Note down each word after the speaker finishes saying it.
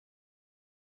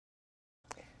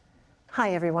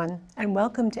Hi everyone, and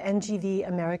welcome to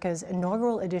NGVAmerica's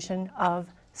inaugural edition of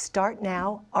Start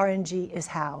Now, RNG is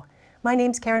How. My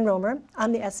name's Karen Romer.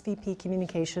 I'm the SVP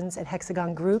Communications at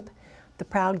Hexagon Group, the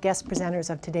proud guest presenters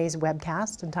of today's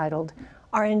webcast entitled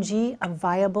RNG, a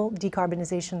Viable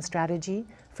Decarbonization Strategy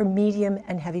for Medium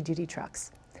and Heavy-Duty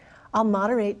Trucks. I'll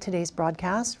moderate today's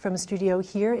broadcast from a studio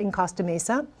here in Costa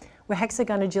Mesa, where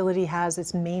Hexagon Agility has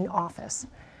its main office.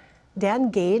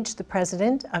 Gage, the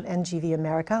president of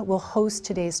NGVAmerica, will host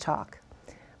today's talk.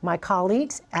 My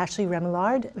colleagues, Ashley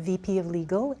Remillard, VP of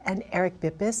Legal, and Eric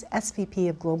Bippus, SVP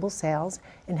of Global Sales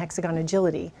in Hexagon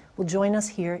Agility, will join us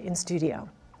here in studio.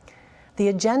 The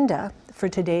agenda for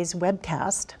today's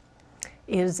webcast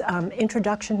is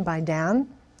introduction by Dan,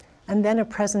 and then a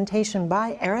presentation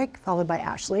by Eric, followed by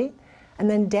Ashley, and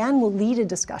then Dan will lead a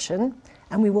discussion,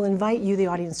 and we will invite you, the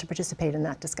audience, to participate in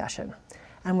that discussion.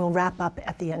 And we'll wrap up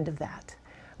at the end of that.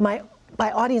 By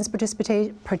audience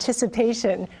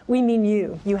participation, we mean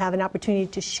you. You have an opportunity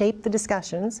to shape the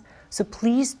discussions, so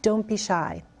please don't be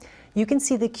shy. You can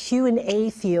see the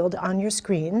Q&A field on your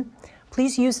screen.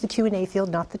 Please use the Q&A field,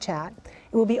 not the chat.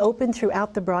 It will be open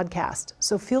throughout the broadcast,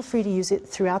 so feel free to use it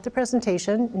throughout the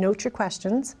presentation. Note your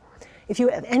questions. If you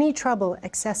have any trouble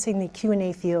accessing the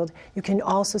Q&A field, you can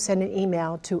also send an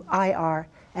email to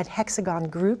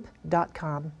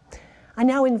ir@hexagongroup.com. I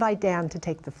now invite Dan to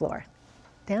take the floor.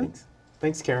 Dan?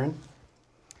 Thanks, Karen.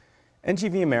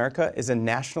 NGVAmerica is a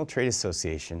national trade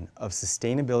association of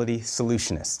sustainability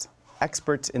solutionists,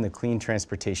 experts in the clean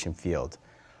transportation field.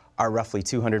 Our roughly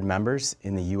 200 members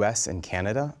in the US and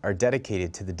Canada are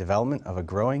dedicated to the development of a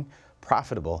growing,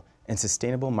 profitable, and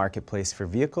sustainable marketplace for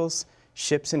vehicles,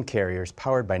 ships, and carriers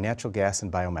powered by natural gas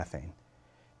and biomethane.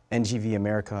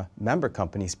 NGVAmerica member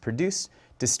companies produce,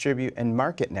 distribute, and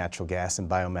market natural gas and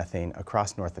biomethane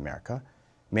across North America,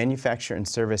 manufacture and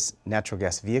service natural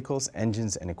gas vehicles,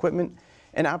 engines, and equipment,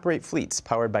 and operate fleets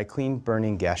powered by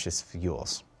clean-burning gaseous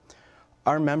fuels.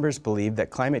 Our members believe that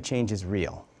climate change is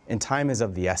real, and time is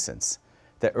of the essence,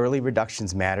 that early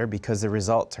reductions matter because the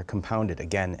results are compounded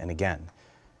again and again,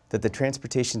 that the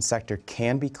transportation sector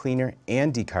can be cleaner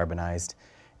and decarbonized,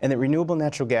 and that renewable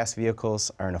natural gas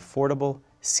vehicles are an affordable,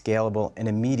 scalable, and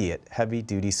immediate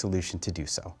heavy-duty solution to do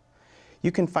so.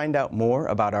 You can find out more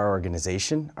about our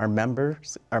organization, our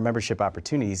members, our membership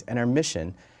opportunities, and our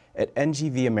mission at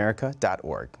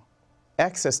ngvamerica.org.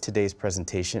 Access today's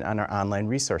presentation on our online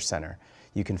resource center.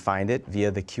 You can find it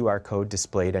via the QR code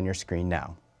displayed on your screen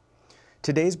now.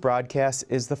 Today's broadcast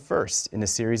is the first in a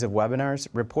series of webinars,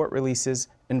 report releases,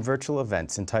 and virtual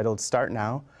events entitled Start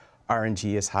Now,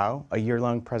 RNG is How, a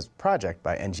year-long project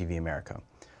by NGVAmerica.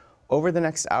 Over the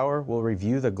next hour, we'll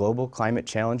review the global climate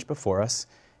challenge before us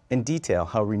and detail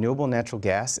how renewable natural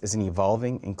gas is an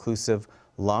evolving, inclusive,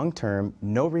 long-term,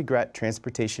 no-regret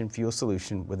transportation fuel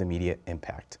solution with immediate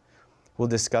impact. We'll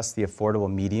discuss the affordable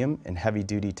medium and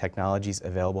heavy-duty technologies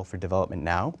available for development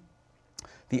now,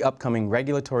 the upcoming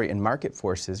regulatory and market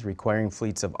forces requiring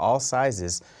fleets of all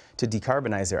sizes to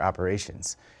decarbonize their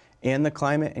operations, and the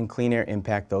climate and clean air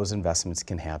impact those investments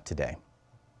can have today.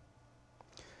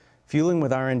 Fueling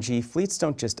with RNG, fleets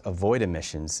don't just avoid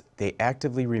emissions, they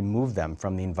actively remove them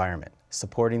from the environment,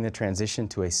 supporting the transition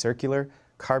to a circular,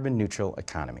 carbon-neutral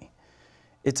economy.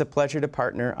 It's a pleasure to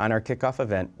partner on our kickoff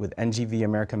event with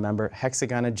NGVAmerica member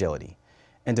Hexagon Agility,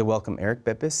 and to welcome Eric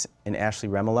Bippus and Ashley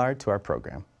Remillard to our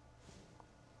program.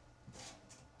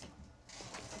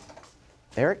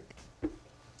 Eric?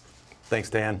 Thanks,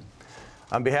 Dan.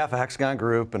 On behalf of Hexagon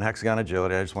Group and Hexagon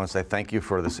Agility, I just want to say thank you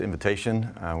for this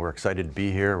invitation. We're excited to be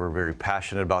here. We're very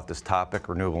passionate about this topic,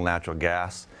 renewable natural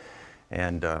gas,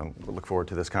 and we look forward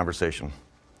to this conversation.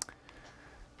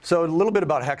 So a little bit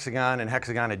about Hexagon and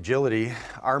Hexagon Agility.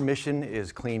 Our mission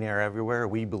is clean air everywhere.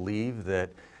 We believe that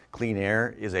clean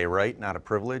air is a right, not a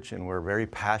privilege, and we're very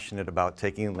passionate about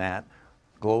taking that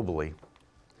globally.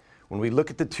 When we look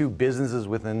at the two businesses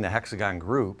within the Hexagon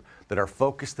Group that are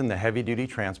focused in the heavy-duty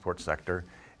transport sector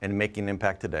and making an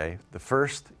impact today, the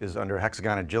first is under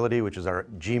Hexagon Agility, which is our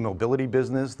G-Mobility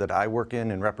business that I work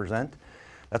in and represent.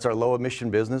 That's our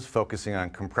low-emission business focusing on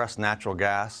compressed natural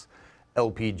gas,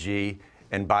 LPG,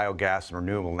 and biogas and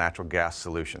renewable natural gas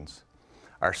solutions.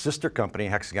 Our sister company,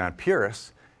 Hexagon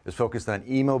Purus, is focused on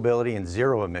e-mobility and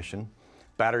zero-emission,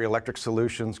 battery electric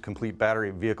solutions, complete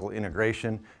battery vehicle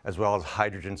integration, as well as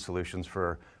hydrogen solutions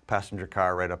for passenger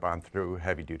car right up on through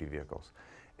heavy-duty vehicles.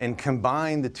 And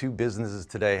combined, the two businesses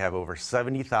today have over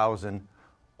 70,000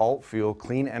 alt-fuel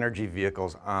clean energy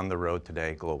vehicles on the road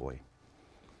today globally.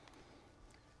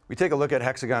 We take a look at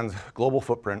Hexagon's global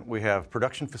footprint. We have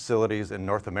production facilities in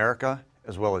North America,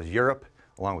 as well as Europe,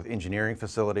 along with engineering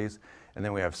facilities, And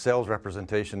then we have sales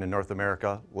representation in North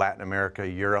America, Latin America,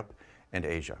 Europe, and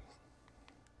Asia.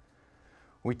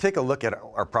 When we take a look at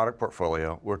our product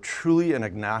portfolio, we're truly an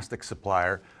agnostic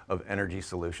supplier of energy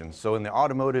solutions. So in the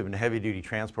automotive and heavy-duty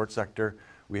transport sector,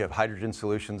 we have hydrogen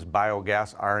solutions,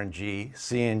 biogas, RNG,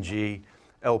 CNG,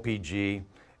 LPG,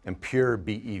 and pure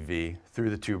BEV through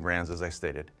the two brands, as I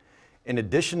stated. In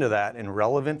addition to that, and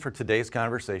relevant for today's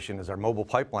conversation, is our mobile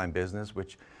pipeline business,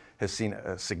 which has seen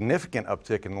a significant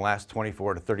uptick in the last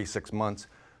 24 to 36 months,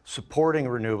 supporting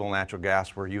renewable natural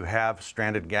gas where you have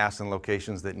stranded gas in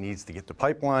locations that needs to get to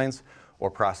pipelines or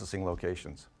processing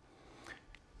locations.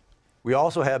 We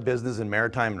also have business in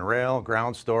maritime and rail,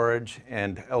 ground storage,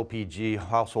 and LPG,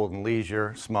 household and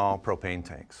leisure, small propane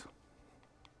tanks.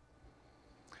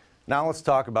 Now let's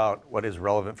talk about what is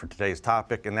relevant for today's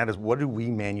topic, and that is, what do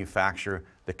we manufacture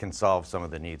that can solve some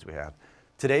of the needs we have?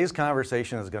 Today's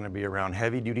conversation is going to be around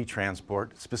heavy-duty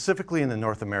transport, specifically in the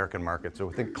North American market. So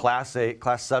we think Class 8,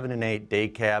 Class 7 and 8 day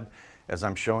cab, as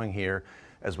I'm showing here,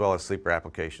 as well as sleeper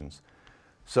applications.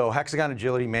 So Hexagon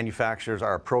Agility manufactures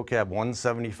our ProCab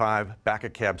 175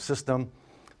 back-of-cab system.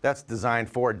 That's designed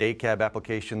for a day cab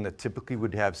application that typically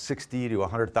would have 60 to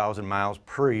 100,000 miles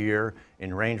per year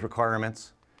in range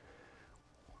requirements.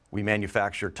 We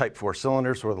manufacture Type 4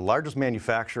 cylinders, so we're the largest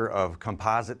manufacturer of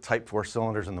composite Type 4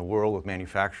 cylinders in the world, with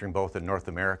manufacturing both in North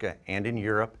America and in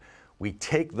Europe. We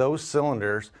take those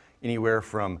cylinders anywhere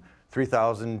from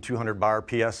 3,200 bar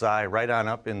PSI right on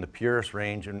up in the purest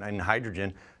range, and in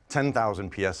hydrogen,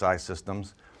 10,000 PSI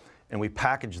systems, and we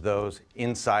package those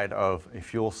inside of a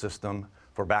fuel system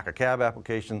for back-of-cab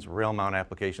applications, rail mount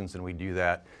applications, and we do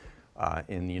that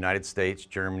in the United States,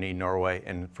 Germany, Norway,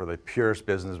 and for the purest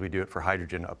business, we do it for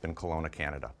hydrogen up in Kelowna,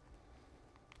 Canada.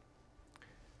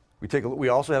 We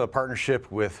also have a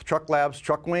partnership with Truck Labs,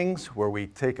 Truck Wings, where we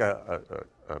take a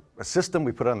system,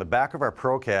 we put it on the back of our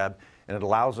ProCab, and it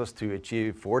allows us to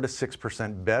achieve 4 to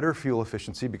 6% better fuel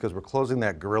efficiency because we're closing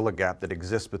that gorilla gap that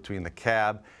exists between the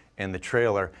cab and the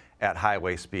trailer at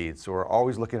highway speeds. So we're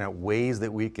always looking at ways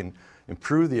that we can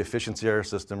improve the efficiency of our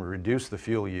system, reduce the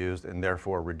fuel used, and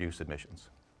therefore reduce emissions.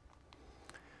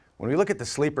 When we look at the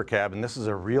sleeper cab, and this is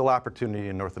a real opportunity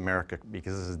in North America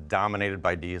because this is dominated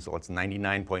by diesel, it's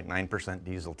 99.9%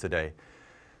 diesel today.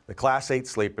 The Class 8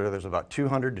 sleeper, there's about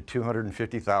 200 to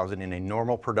 250,000 in a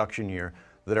normal production year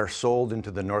that are sold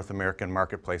into the North American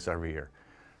marketplace every year.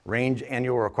 Range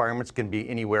annual requirements can be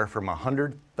anywhere from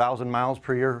 100,000 miles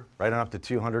per year, right on up to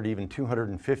 200, even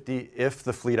 250, if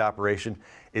the fleet operation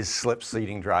is slip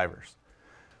seating drivers.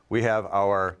 We have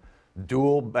our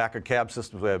dual back-of-cab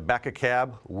systems. We have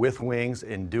back-of-cab with wings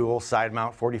and dual side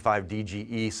mount 45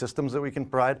 DGE systems that we can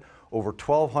provide, over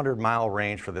 1,200 mile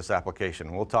range for this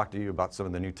application. We'll talk to you about some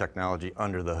of the new technology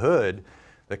under the hood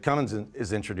that Cummins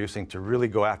is introducing to really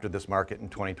go after this market in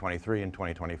 2023 and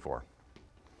 2024.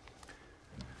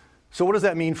 So what does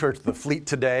that mean for the fleet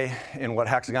today and what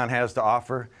Hexagon has to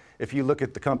offer? If you look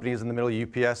at the companies in the middle,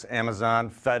 UPS, Amazon,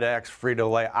 FedEx,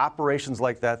 Frito-Lay, operations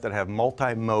like that that have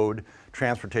multi-mode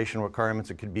transportation requirements,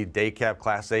 it could be day cab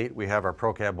Class 8. We have our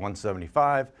ProCab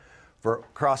 175. For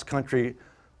cross-country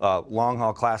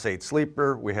long-haul Class 8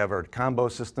 sleeper, we have our combo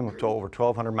system of over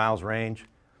 1,200 miles range.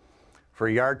 For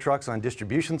yard trucks on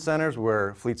distribution centers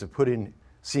where fleets have put in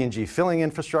CNG filling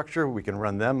infrastructure, we can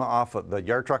run them off of the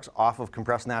yard trucks off of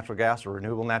compressed natural gas or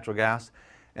renewable natural gas.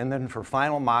 And then for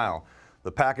final mile,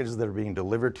 the packages that are being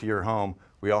delivered to your home,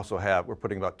 we're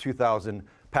putting about 2,000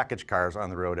 package cars on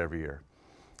the road every year.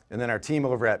 And then our team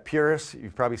over at Purus,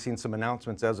 you've probably seen some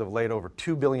announcements as of late, over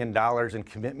 $2 billion in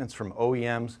commitments from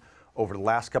OEMs over the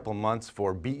last couple of months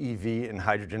for BEV and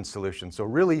hydrogen solutions. So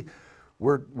really,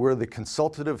 we're the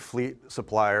consultative fleet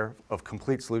supplier of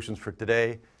complete solutions for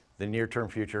today, the near-term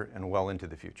future, and well into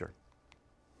the future.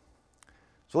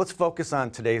 So let's focus on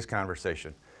today's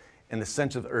conversation and the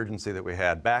sense of urgency that we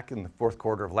had. Back in the fourth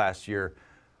quarter of last year,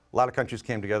 a lot of countries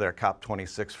came together at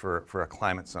COP26 for a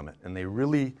climate summit, and they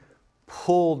really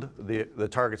pulled the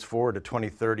targets forward to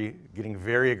 2030, getting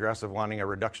very aggressive, wanting a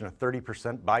reduction of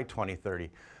 30% by 2030,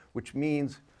 which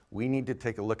means we need to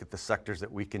take a look at the sectors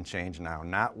that we can change now,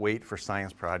 not wait for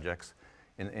science projects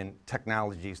and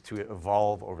technologies to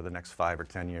evolve over the next 5 or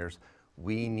 10 years.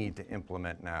 We need to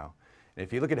implement now. And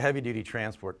if you look at heavy-duty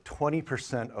transport,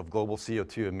 20% of global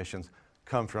CO2 emissions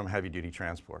come from heavy-duty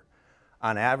transport.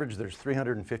 On average, there's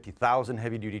 350,000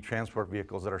 heavy-duty transport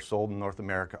vehicles that are sold in North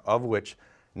America, of which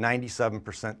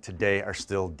 97% today are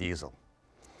still diesel,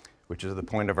 which is the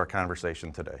point of our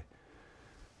conversation today.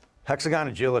 Hexagon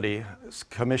Agility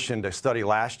commissioned a study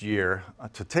last year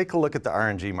to take a look at the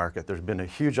RNG market. There's been a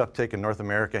huge uptake in North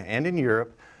America and in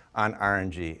Europe on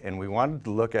RNG, and we wanted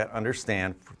to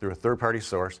understand through a third-party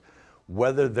source,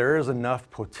 whether there is enough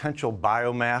potential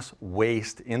biomass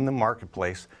waste in the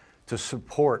marketplace to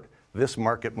support this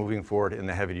market moving forward in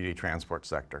the heavy-duty transport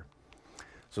sector.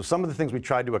 So some of the things we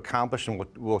tried to accomplish and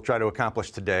we'll try to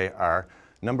accomplish today are,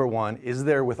 number one, is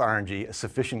there with RNG a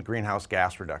sufficient greenhouse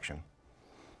gas reduction?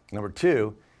 Number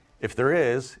two, if there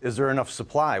is there enough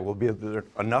supply? Will there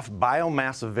enough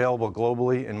biomass available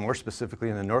globally and more specifically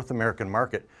in the North American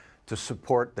market to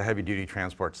support the heavy-duty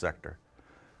transport sector?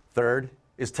 Third,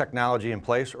 is technology in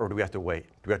place or do we have to wait?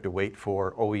 Do we have to wait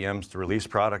for OEMs to release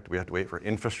product? Do we have to wait for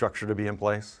infrastructure to be in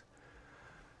place?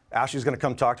 Ashley's going to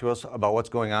come talk to us about what's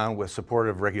going on with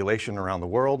supportive regulation around the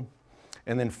world.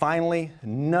 And then finally,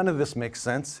 none of this makes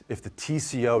sense if the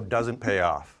TCO doesn't pay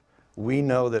off. We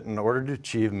know that in order to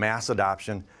achieve mass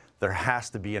adoption, there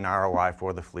has to be an ROI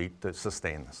for the fleet to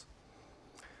sustain this.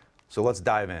 So let's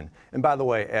dive in. And by the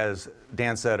way, as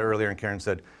Dan said earlier and Karen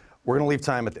said, we're going to leave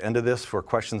time at the end of this for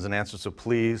questions and answers. So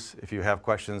please, if you have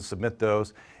questions, submit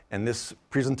those. And this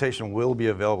presentation will be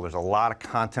available. There's a lot of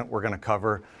content we're going to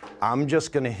cover. I'm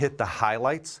just going to hit the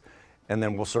highlights, and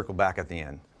then we'll circle back at the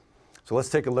end. So let's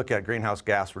take a look at greenhouse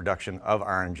gas reduction of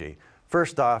RNG.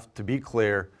 First off, to be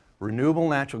clear, renewable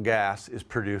natural gas is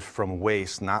produced from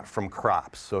waste, not from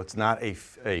crops. So it's not a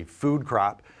food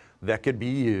crop that could be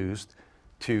used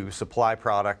to supply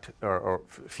product or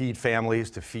feed families,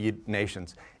 to feed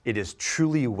nations. It is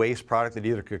truly waste product that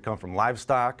either could come from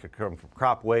livestock, could come from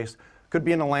crop waste, could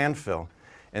be in a landfill.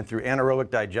 And through anaerobic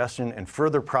digestion and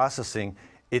further processing,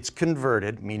 it's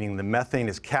converted, meaning the methane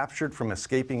is captured from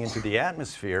escaping into the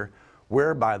atmosphere,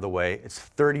 where, by the way, it's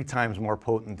 30 times more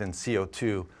potent than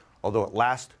CO2. Although it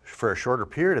lasts for a shorter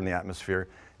period in the atmosphere,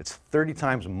 it's 30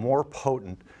 times more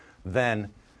potent than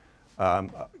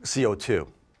CO2.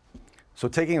 So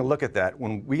taking a look at that,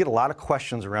 when we get a lot of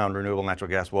questions around renewable natural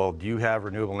gas, well, do you have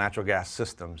renewable natural gas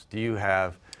systems? Do you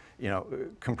have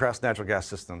compressed natural gas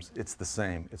systems? It's the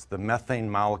same. It's the methane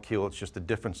molecule. It's just a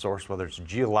different source, whether it's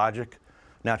geologic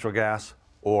natural gas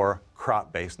or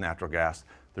crop-based natural gas.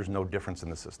 There's no difference in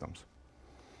the systems.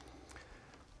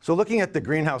 So looking at the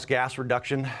greenhouse gas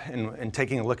reduction and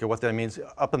taking a look at what that means,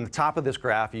 up on the top of this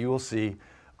graph, you will see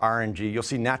RNG. You'll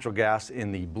see natural gas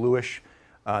in the bluish,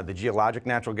 the geologic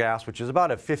natural gas, which is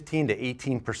about a 15 to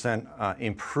 18%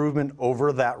 improvement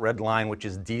over that red line, which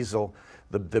is diesel,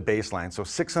 the baseline. So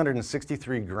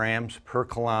 663 grams per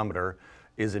kilometer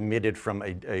is emitted from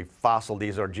a fossil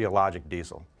diesel or geologic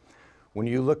diesel. When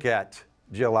you look at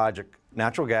geologic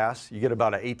natural gas, you get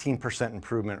about an 18%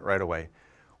 improvement right away.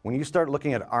 When you start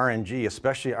looking at RNG,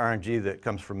 especially RNG that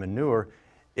comes from manure,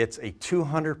 it's a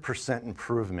 200%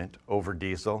 improvement over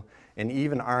diesel. And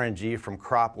even RNG from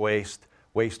crop waste,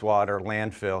 wastewater,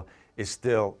 landfill is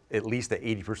still at least an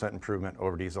 80% improvement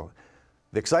over diesel.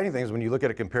 The exciting thing is when you look at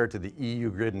it compared to the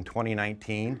EU grid in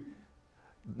 2019,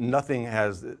 nothing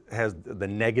has the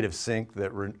negative sink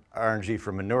that RNG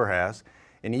from manure has.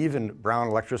 And even brown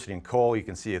electricity and coal, you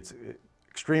can see it's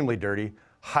extremely dirty.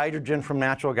 Hydrogen from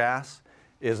natural gas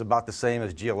is about the same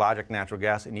as geologic natural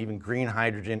gas, and even green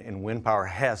hydrogen and wind power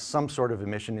has some sort of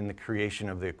emission in the creation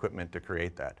of the equipment to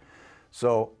create that.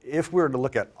 So if we were to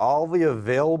look at all the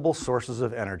available sources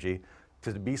of energy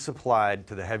to be supplied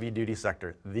to the heavy duty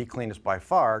sector, the cleanest by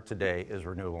far today is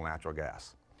renewable natural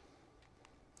gas.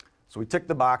 So we tick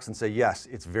the box and say, yes,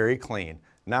 it's very clean.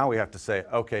 Now we have to say,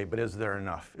 okay, but is there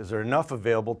enough? Is there enough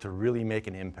available to really make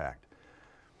an impact?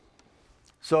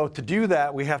 So to do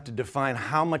that, we have to define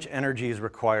how much energy is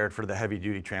required for the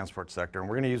heavy-duty transport sector. And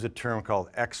we're going to use a term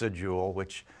called exajoule,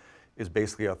 which is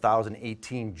basically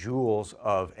 1,018 joules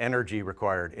of energy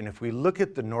required. And if we look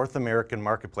at the North American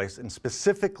marketplace, and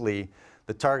specifically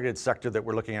the targeted sector that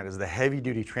we're looking at is the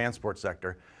heavy-duty transport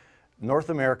sector, North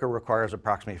America requires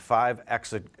approximately 5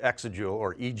 exajoule,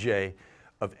 or EJ,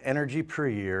 of energy per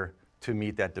year to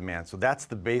meet that demand. So that's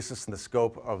the basis and the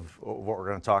scope of what we're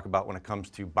going to talk about when it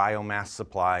comes to biomass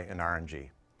supply and RNG.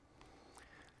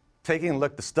 Taking a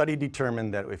look, the study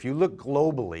determined that if you look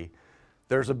globally,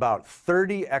 there's about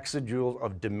 30 exajoules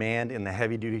of demand in the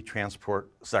heavy-duty transport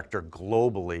sector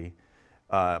globally,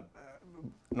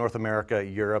 North America,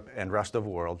 Europe, and rest of the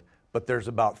world. But there's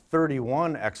about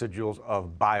 31 exajoules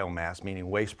of biomass,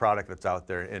 meaning waste product that's out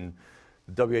there. And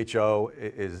WHO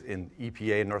is in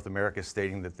EPA in North America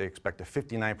stating that they expect a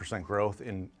 59% growth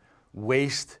in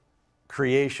waste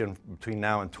creation between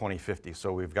now and 2050.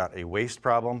 So we've got a waste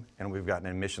problem and we've got an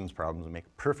emissions problem. It makes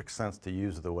perfect sense to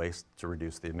use the waste to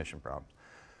reduce the emission problem.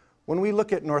 When we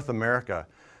look at North America,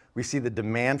 we see the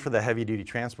demand for the heavy-duty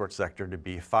transport sector to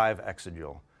be 5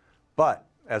 exajoule. But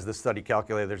as the study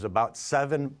calculated, there's about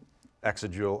 7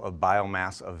 exajoule of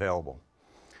biomass available.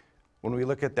 When we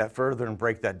look at that further and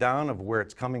break that down of where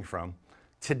it's coming from,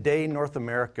 Today, North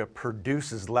America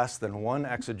produces less than 1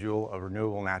 exajoule of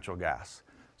renewable natural gas.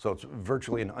 So it's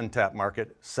virtually an untapped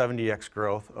market, 70x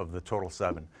growth of the total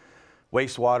 7.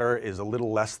 Wastewater is a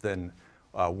little less than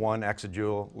 1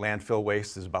 exajoule. Landfill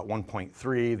waste is about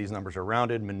 1.3. These numbers are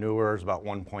rounded. Manure is about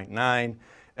 1.9.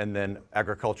 And then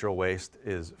agricultural waste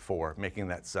is 4, making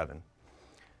that 7.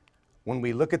 When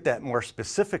we look at that more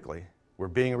specifically, we're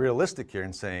being realistic here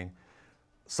and saying,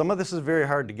 some of this is very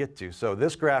hard to get to. So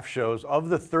this graph shows of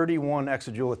the 31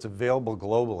 exajoule that's available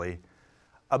globally,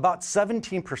 about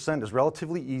 17% is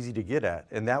relatively easy to get at,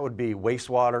 and that would be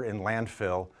wastewater and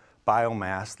landfill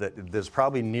biomass that is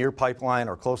probably near pipeline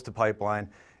or close to pipeline.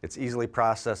 It's easily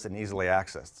processed and easily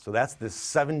accessed. So that's the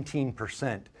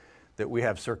 17% that we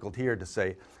have circled here to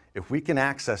say, if we can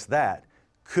access that,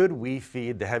 could we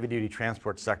feed the heavy-duty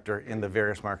transport sector in the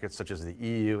various markets such as the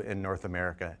EU and North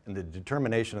America? And the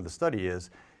determination of the study is,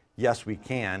 yes, we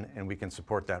can, and we can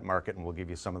support that market, and we'll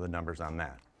give you some of the numbers on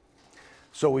that.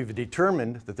 So we've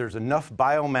determined that there's enough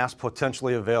biomass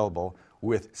potentially available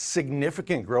with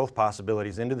significant growth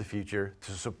possibilities into the future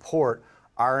to support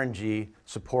RNG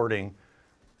supporting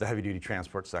the heavy-duty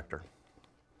transport sector.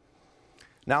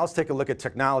 Now let's take a look at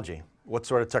technology. What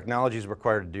sort of technology is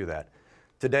required to do that?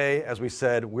 Today, as we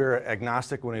said, we're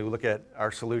agnostic when we look at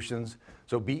our solutions.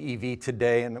 So BEV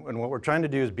today, and what we're trying to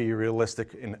do is be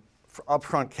realistic in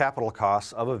upfront capital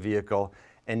costs of a vehicle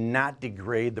and not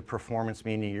degrade the performance,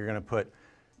 meaning you're going to put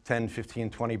 10,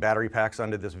 15, 20 battery packs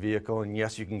onto this vehicle, and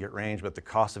yes, you can get range, but the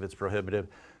cost of it's prohibitive.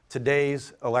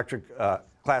 Today's electric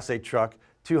Class 8 truck,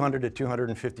 200 to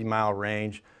 250 mile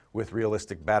range with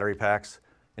realistic battery packs.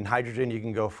 In hydrogen, you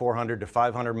can go 400 to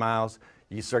 500 miles.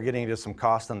 You start getting into some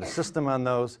cost on the system on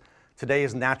those.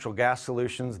 Today's natural gas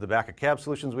solutions, the back of cab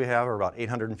solutions we have are about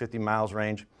 850 miles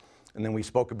range. And then we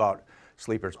spoke about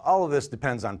sleepers. All of this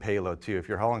depends on payload too. If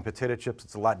you're hauling potato chips,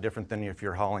 it's a lot different than if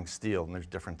you're hauling steel, and there's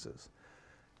differences.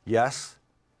 Yes,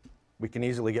 we can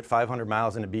easily get 500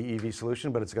 miles in a BEV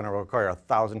solution, but it's going to require a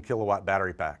 1,000 kilowatt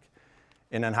battery pack.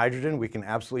 And on hydrogen, we can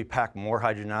absolutely pack more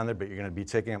hydrogen on there, but you're going to be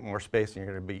taking up more space and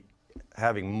you're going to be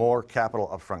having more capital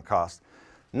upfront costs.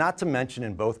 Not to mention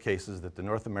in both cases that the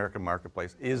North American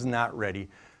marketplace is not ready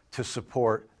to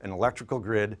support an electrical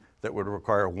grid that would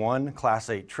require 1 Class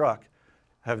 8 truck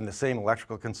having the same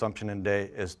electrical consumption in a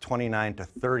day as 29 to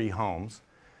 30 homes.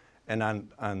 And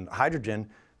on hydrogen,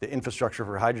 the infrastructure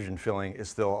for hydrogen filling is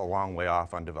still a long way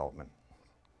off on development.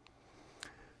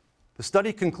 The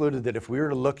study concluded that if we were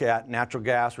to look at natural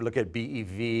gas or look at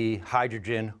BEV,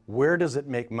 hydrogen, where does it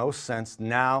make most sense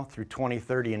now through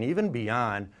 2030 and even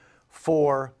beyond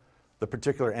for the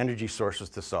particular energy sources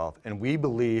to solve? And we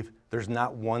believe there's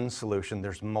not one solution,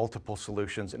 there's multiple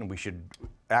solutions, and we should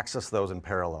access those in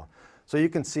parallel. So you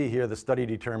can see here the study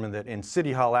determined that in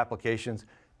city hall applications,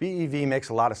 BEV makes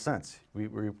a lot of sense.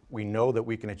 We know that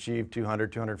we can achieve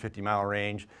 200, 250 mile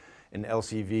range. In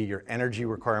LCV, your energy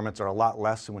requirements are a lot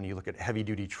less than when you look at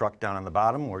heavy-duty truck down on the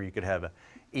bottom, where you could have a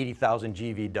 80,000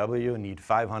 GVW and need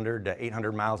 500 to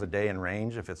 800 miles a day in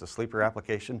range if it's a sleeper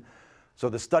application. So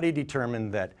the study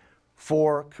determined that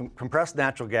for compressed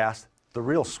natural gas, the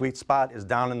real sweet spot is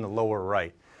down in the lower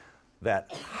right.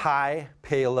 That high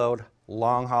payload,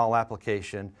 long-haul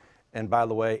application. And by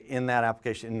the way, in that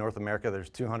application in North America, there's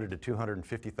 200 to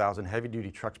 250,000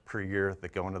 heavy-duty trucks per year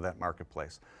that go into that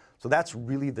marketplace. So that's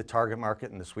really the target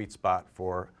market and the sweet spot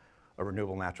for a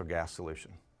renewable natural gas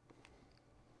solution.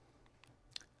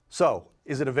 So,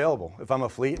 is it available? If I'm a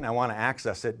fleet and I want to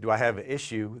access it, do I have an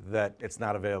issue that it's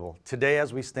not available? Today,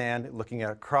 as we stand, looking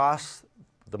at across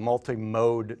the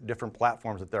multi-mode different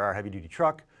platforms that there are, heavy-duty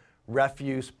truck,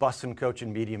 refuse, bus and coach,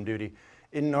 and medium duty.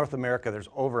 In North America, there's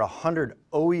over 100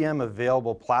 OEM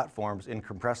available platforms in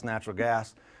compressed natural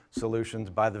gas solutions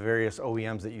by the various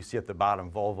OEMs that you see at the bottom,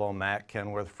 Volvo, Mack,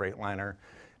 Kenworth, Freightliner,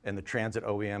 and the transit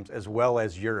OEMs, as well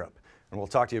as Europe. And we'll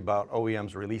talk to you about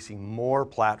OEMs releasing more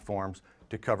platforms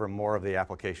to cover more of the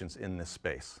applications in this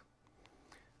space.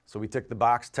 So we tick the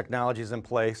box, technology's in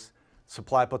place,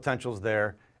 supply potential's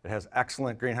there, it has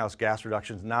excellent greenhouse gas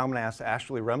reductions. Now I'm going to ask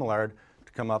Ashley Remillard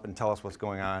to come up and tell us what's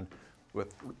going on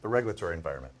with the regulatory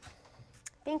environment.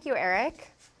 Thank you,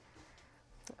 Eric.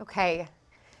 Okay.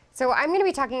 So I'm going to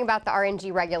be talking about the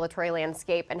RNG regulatory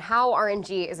landscape and how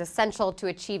RNG is essential to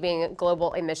achieving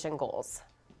global emission goals.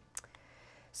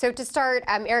 So to start,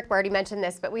 Eric already mentioned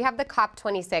this, but we have the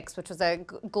COP26, which was a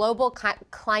global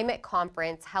climate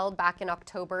conference held back in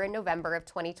October and November of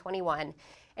 2021.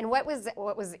 And what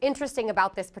was interesting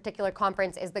about this particular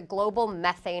conference is the global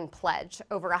methane pledge.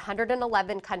 Over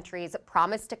 111 countries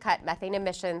promised to cut methane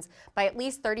emissions by at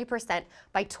least 30%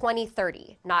 by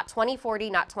 2030, not 2040,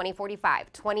 not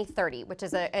 2045, 2030, which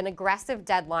is an aggressive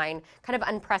deadline, kind of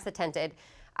unprecedented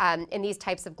in these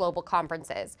types of global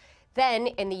conferences. Then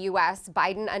in the US,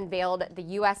 Biden unveiled the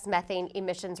US Methane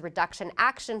Emissions Reduction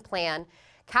Action Plan,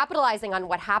 capitalizing on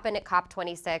what happened at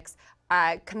COP26,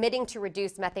 committing to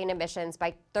reduce methane emissions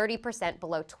by 30%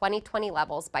 below 2020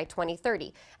 levels by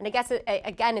 2030. And I guess,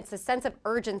 again, it's a sense of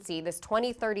urgency, this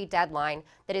 2030 deadline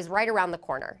that is right around the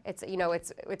corner. It's, you know,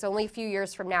 it's only a few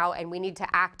years from now, and we need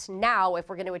to act now if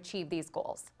we're going to achieve these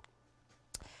goals.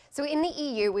 So in the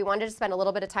EU, we wanted to spend a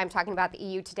little bit of time talking about the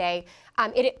EU today.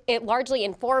 It largely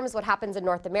informs what happens in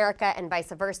North America and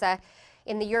vice versa.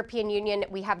 In the European Union,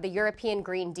 we have the European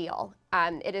Green Deal.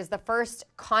 It is the first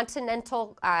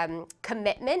continental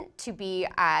commitment to be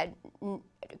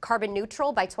carbon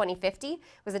neutral by 2050. It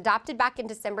was adopted back in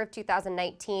December of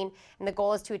 2019, and the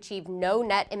goal is to achieve no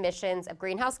net emissions of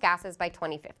greenhouse gases by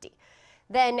 2050.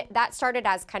 Then that started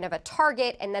as kind of a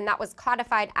target, and then that was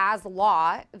codified as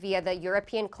law via the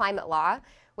European Climate Law,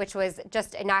 which was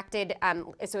just enacted,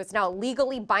 so it's now a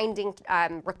legally binding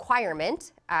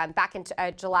requirement back in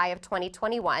July of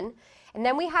 2021. And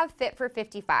then we have Fit for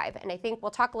 55, and I think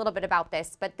we'll talk a little bit about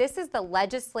this, but this is the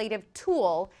legislative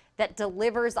tool that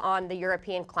delivers on the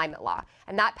European Climate Law,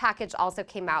 and that package also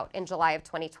came out in July of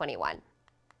 2021.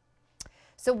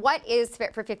 So what is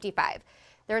Fit for 55?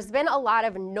 There's been a lot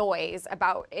of noise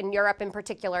about, in Europe in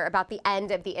particular, about the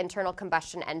end of the internal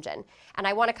combustion engine. And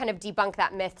I want to kind of debunk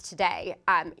that myth today.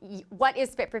 What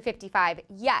is Fit for 55?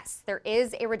 Yes, there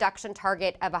is a reduction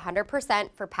target of 100%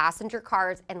 for passenger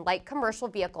cars and light commercial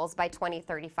vehicles by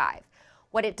 2035.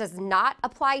 What it does not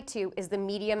apply to is the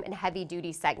medium and heavy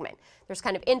duty segment. There's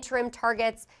kind of interim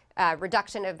targets,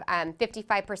 reduction of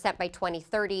 55% by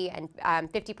 2030 and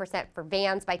 50% for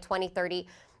vans by 2030.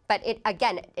 But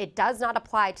it does not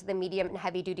apply to the medium and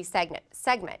heavy duty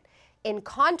segment. In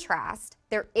contrast,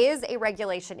 there is a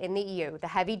regulation in the EU, the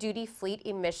Heavy Duty Fleet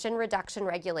Emission Reduction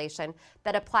Regulation,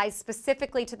 that applies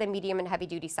specifically to the medium and heavy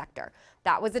duty sector.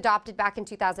 That was adopted back in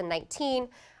 2019.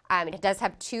 It does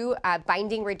have two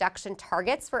binding reduction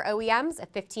targets for OEMs, a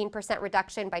 15%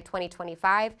 reduction by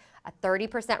 2025, a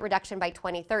 30% reduction by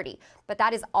 2030. But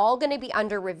that is all going to be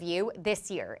under review this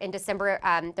year. In December,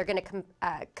 they're going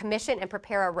to commission and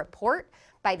prepare a report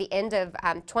by the end of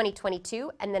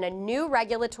 2022, and then a new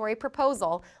regulatory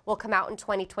proposal will come out in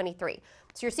 2023.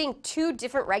 So you're seeing two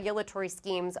different regulatory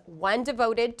schemes, one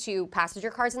devoted to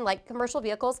passenger cars and light commercial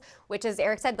vehicles, which, as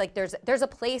Eric said, like there's a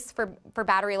place for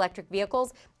battery electric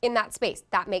vehicles in that space.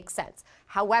 That makes sense.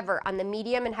 However, on the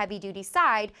medium and heavy duty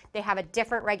side, they have a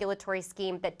different regulatory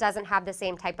scheme that doesn't have the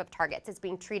same type of targets. It's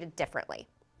being treated differently.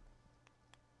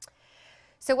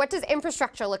 So what does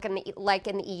infrastructure look like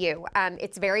in the EU?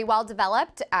 It's very well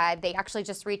developed. They actually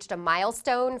just reached a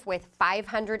milestone with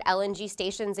 500 LNG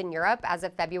stations in Europe as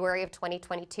of February of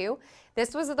 2022.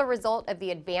 This was the result of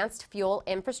the Advanced Fuel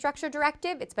Infrastructure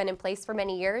Directive. It's been in place for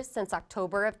many years, since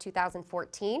October of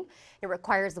 2014. It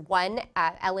requires one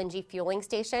LNG fueling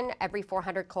station every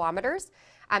 400 kilometers.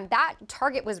 That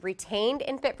target was retained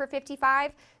in Fit for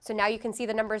 55. So now you can see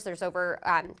the numbers. There's over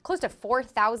close to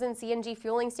 4,000 CNG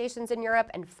fueling stations in Europe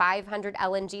and 500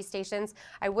 LNG stations.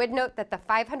 I would note that the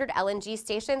 500 LNG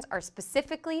stations are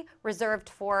specifically reserved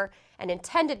for and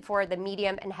intended for the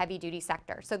medium and heavy duty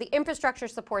sector. So the infrastructure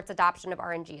supports adoption of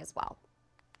RNG as well.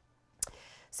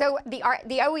 So the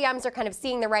OEMs are kind of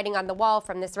seeing the writing on the wall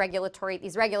from these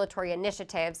regulatory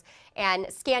initiatives, and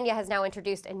Scania has now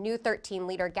introduced a new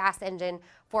 13-liter gas engine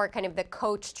for kind of the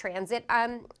coach transit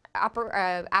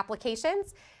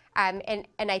applications. And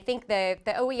I think the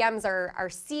OEMs are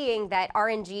seeing that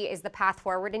RNG is the path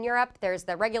forward in Europe. There's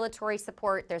the regulatory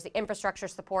support, there's the infrastructure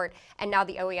support, and now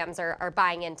the OEMs are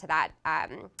buying into that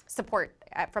support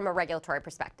from a regulatory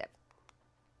perspective.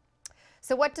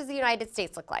 So what does the United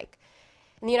States look like?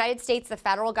 In the United States, the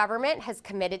federal government has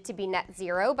committed to be net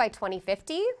zero by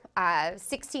 2050.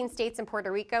 16 states and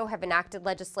Puerto Rico have enacted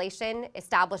legislation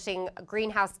establishing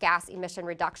greenhouse gas emission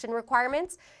reduction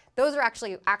requirements. Those are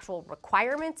actually actual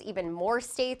requirements. Even more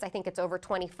states, I think it's over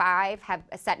 25, have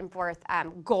set forth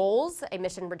goals,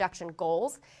 emission reduction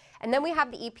goals. And then we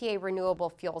have the EPA Renewable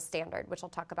Fuel Standard, which I'll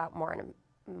talk about more in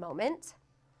a moment.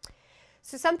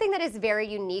 So something that is very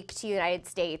unique to the United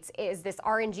States is this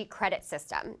RNG credit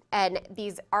system. And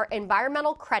these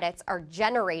environmental credits are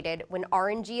generated when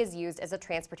RNG is used as a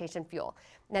transportation fuel.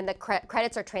 And then the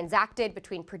credits are transacted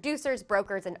between producers,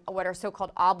 brokers, and what are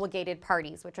so-called obligated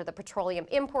parties, which are the petroleum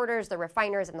importers, the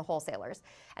refiners, and the wholesalers.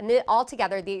 And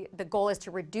altogether, the goal is to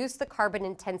reduce the carbon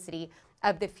intensity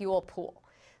of the fuel pool.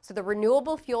 So the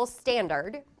Renewable Fuel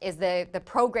Standard is the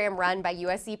program run by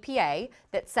US EPA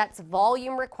that sets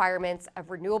volume requirements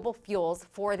of renewable fuels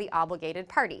for the obligated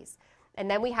parties. And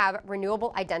then we have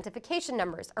Renewable Identification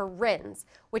Numbers, or RINs,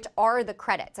 which are the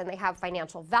credits, and they have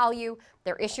financial value.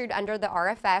 They're issued under the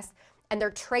RFS, and they're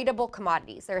tradable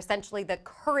commodities. They're essentially the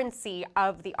currency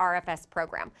of the RFS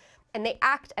program. And they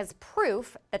act as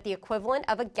proof that the equivalent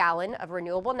of a gallon of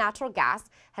renewable natural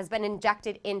gas has been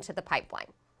injected into the pipeline.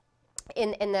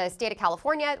 In the state of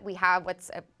California, we have what's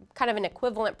kind of an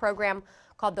equivalent program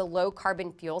called the Low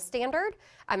Carbon Fuel Standard.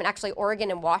 And actually,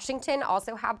 Oregon and Washington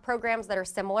also have programs that are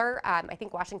similar. I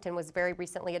think Washington was very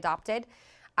recently adopted.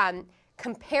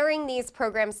 Comparing these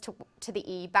programs to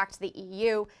the back to the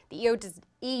EU, the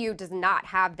EU does not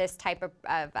have this type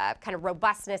of kind of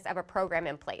robustness of a program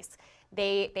in place.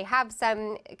 They have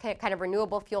some kind of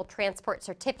renewable fuel transport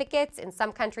certificates in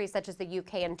some countries such as the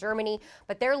UK and Germany,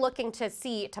 but they're looking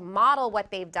to model what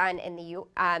they've done in the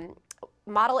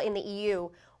model in the EU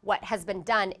what has been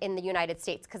done in the United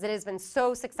States, because it has been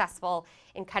so successful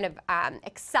in kind of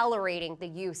accelerating the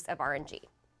use of RNG.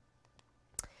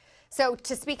 So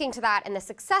speaking to that and the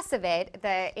success of it,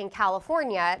 in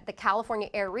California, the California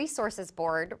Air Resources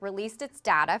Board released its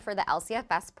data for the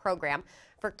LCFS program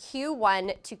for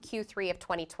Q1 to Q3 of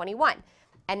 2021.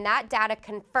 And that data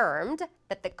confirmed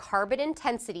that the carbon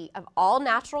intensity of all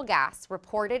natural gas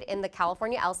reported in the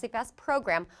California LCFS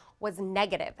program was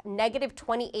negative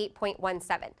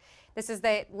 28.17. This is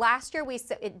last year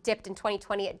it dipped in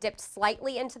 2020, it dipped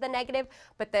slightly into the negative,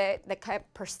 but the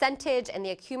percentage and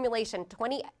the accumulation,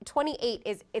 28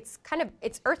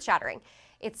 it's earth-shattering.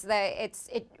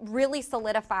 It really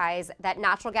solidifies that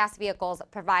natural gas vehicles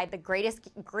provide the greatest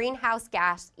greenhouse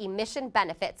gas emission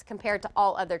benefits compared to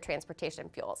all other transportation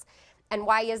fuels. And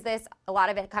why is this? A lot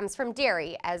of it comes from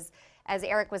dairy. As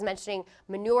Eric was mentioning,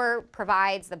 manure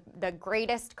provides the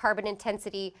greatest carbon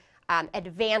intensity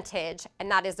advantage, and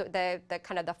that is the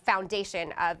kind of the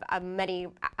foundation of many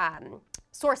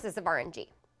sources of RNG.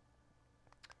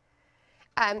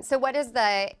 So what does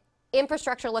the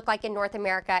infrastructure look like in North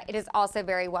America? It is also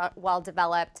very well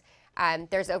developed.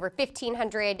 There's over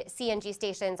 1,500 CNG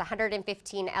stations,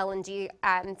 115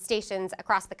 LNG stations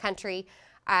across the country.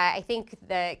 I think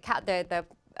there's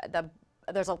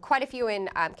quite a few in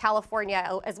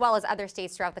California, as well as other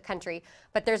states throughout the country,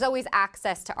 but there's always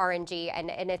access to RNG,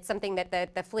 and it's something that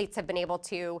the fleets have been able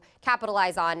to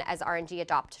capitalize on as RNG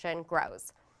adoption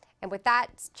grows. And with that,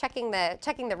 checking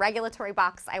the regulatory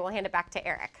box, I will hand it back to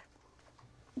Eric.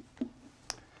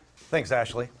 Thanks,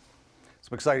 Ashley.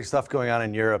 Some exciting stuff going on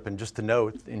in Europe, and just to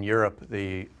note, in Europe,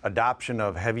 the adoption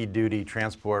of heavy-duty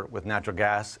transport with natural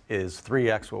gas is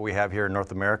 3x what we have here in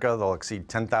North America. They'll exceed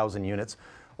 10,000 units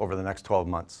over the next 12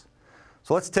 months.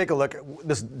 So let's take a look.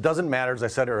 This doesn't matter, as I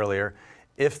said earlier,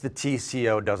 if the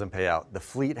TCO doesn't pay out. The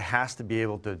fleet has to be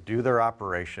able to do their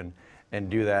operation and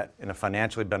do that in a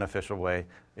financially beneficial way.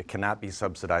 It cannot be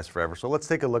subsidized forever. So let's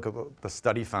take a look at what the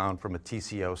study found from a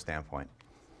TCO standpoint.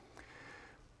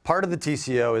 Part of the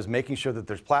TCO is making sure that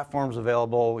there's platforms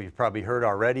available. You've probably heard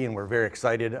already, and we're very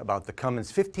excited about the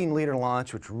Cummins 15-liter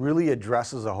launch, which really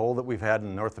addresses a hole that we've had in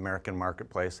the North American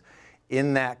marketplace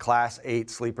in that Class 8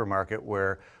 sleeper market,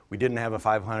 where we didn't have a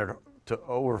 500 to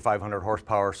over 500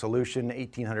 horsepower solution,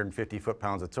 1,850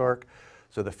 foot-pounds of torque.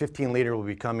 So the 15-liter will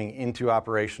be coming into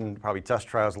operation, probably test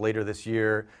trials later this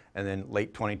year, and then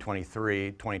late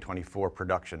 2023, 2024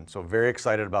 production. So very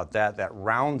excited about that. That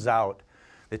rounds out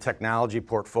the technology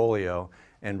portfolio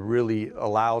and really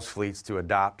allows fleets to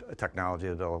adopt a technology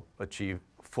that will achieve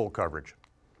full coverage.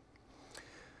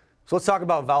 So let's talk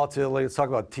about volatility, let's talk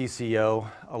about TCO.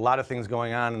 A lot of things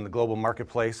going on in the global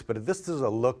marketplace, but if this is a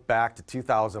look back to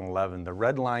 2011, the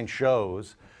red line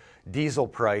shows diesel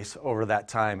price over that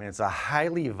time, and it's a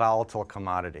highly volatile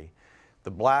commodity.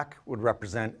 The black would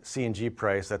represent CNG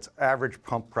price, that's average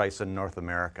pump price in North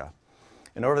America.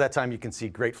 And over that time, you can see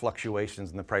great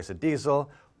fluctuations in the price of diesel,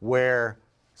 where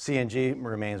CNG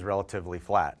remains relatively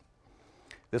flat.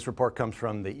 This report comes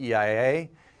from the EIA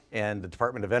and the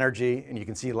Department of Energy, and you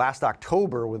can see last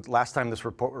October, last time this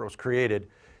report was created,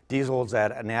 diesel was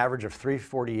at an average of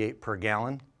 $3.48 per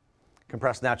gallon.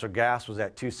 Compressed natural gas was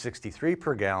at $2.63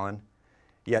 per gallon,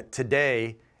 yet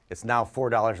today it's now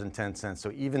 $4.10.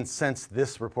 So even since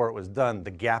this report was done,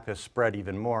 the gap has spread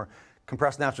even more,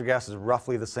 Compressed natural gas is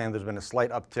roughly the same. There's been a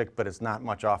slight uptick, but it's not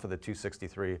much off of the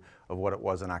 263 of what it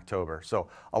was in October. So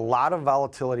a lot of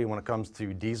volatility when it comes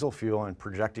to diesel fuel and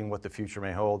projecting what the future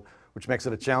may hold, which makes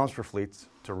it a challenge for fleets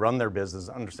to run their business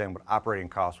and understand what operating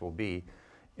costs will be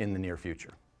in the near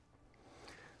future.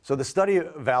 So the study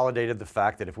validated the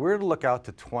fact that if we were to look out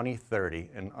to 2030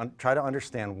 and try to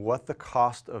understand what the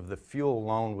cost of the fuel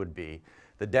alone would be,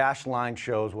 the dashed line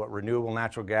shows what renewable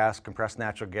natural gas, compressed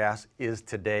natural gas is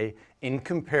today in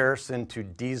comparison to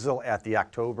diesel at the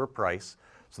October price.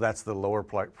 So that's the lower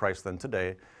price than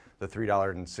today, the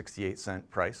 $3.68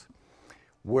 price.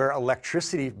 Where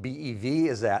electricity BEV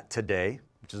is at today,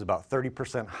 which is about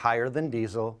 30% higher than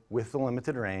diesel with the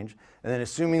limited range, and then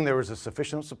assuming there was a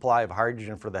sufficient supply of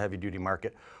hydrogen for the heavy-duty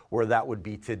market, where that would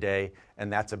be today,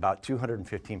 and that's about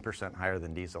 215% higher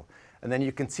than diesel. And then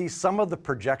you can see some of the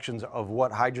projections of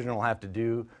what hydrogen will have to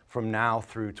do from now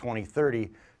through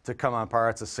 2030 to come on par.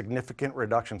 It's a significant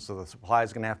reduction, so the supply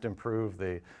is going to have to improve.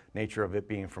 The nature of it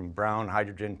being from brown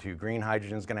hydrogen to green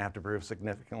hydrogen is going to have to improve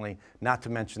significantly, not to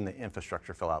mention the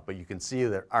infrastructure fill out. But you can see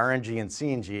that RNG and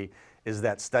CNG is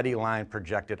that steady line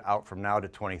projected out from now to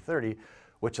 2030,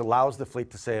 which allows the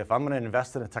fleet to say, if I'm going to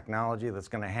invest in a technology that's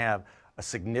going to have a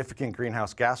significant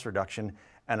greenhouse gas reduction,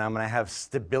 and I'm going to have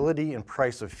stability in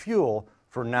price of fuel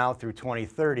for now through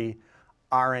 2030,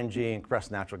 RNG and compressed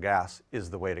natural gas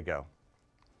is the way to go.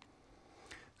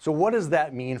 So what does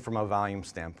that mean from a volume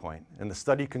standpoint? And the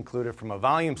study concluded from a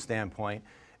volume standpoint,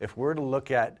 if we're to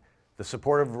look at the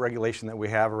supportive regulation that we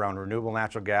have around renewable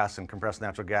natural gas and compressed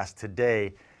natural gas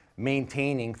today,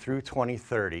 maintaining through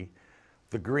 2030,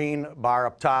 the green bar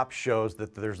up top shows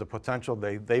that there's a potential,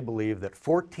 they believe that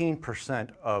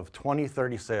 14% of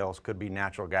 2030 sales could be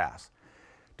natural gas.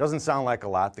 Doesn't sound like a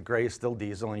lot. The gray is still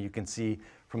diesel, and you can see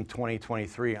from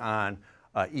 2023 on,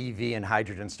 EV and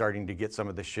hydrogen starting to get some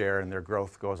of the share, and their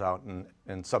growth goes out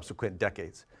in subsequent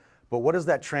decades. But what does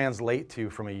that translate to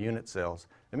from a unit sales?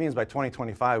 It means by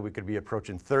 2025 we could be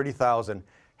approaching 30,000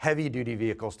 heavy-duty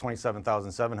vehicles,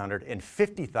 27,700, and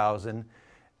 50,000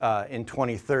 in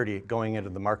 2030 going into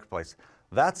the marketplace.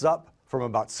 That's up from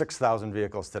about 6,000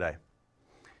 vehicles today.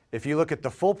 If you look at the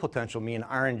full potential,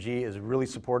 RNG is really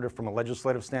supportive from a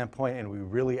legislative standpoint, and we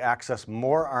really access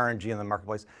more RNG in the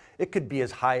marketplace. It could be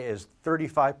as high as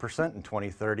 35% in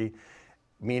 2030,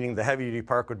 meaning the heavy-duty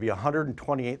park would be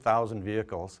 128,000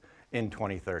 vehicles in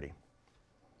 2030.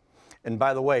 And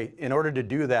by the way, in order to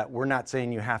do that, we're not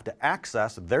saying you have to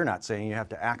access, they're not saying you have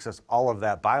to access all of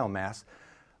that biomass.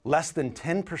 Less than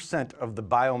 10% of the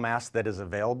biomass that is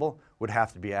available would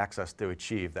have to be accessed to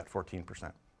achieve that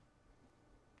 14%.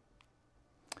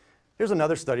 Here's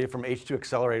another study from H2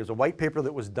 Accelerate. It was a white paper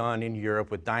that was done in Europe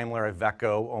with Daimler,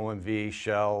 Iveco, OMV,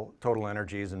 Shell, Total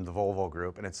Energies, and the Volvo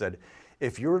Group. And it said,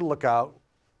 if you were to look out,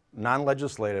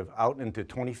 non-legislative, out into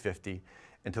 2050,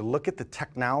 and to look at the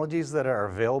technologies that are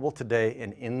available today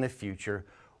and in the future,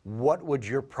 what would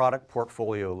your product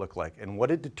portfolio look like? And what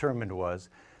it determined was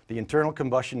the internal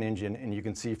combustion engine, and you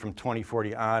can see from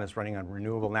 2040 on, it's running on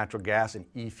renewable natural gas and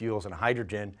e-fuels and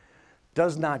hydrogen,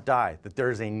 does not die, that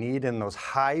there is a need in those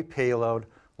high payload,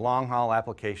 long haul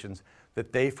applications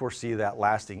that they foresee that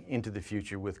lasting into the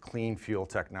future with clean fuel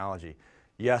technology.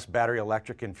 Yes, battery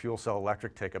electric and fuel cell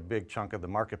electric take a big chunk of the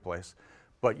marketplace,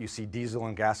 but you see diesel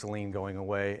and gasoline going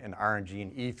away and RNG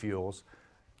and e-fuels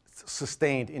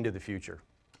sustained into the future.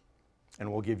 And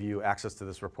we'll give you access to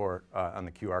this report on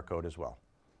the QR code as well.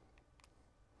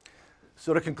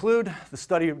 So to conclude, the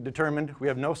study determined we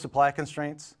have no supply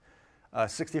constraints.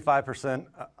 65%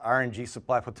 RNG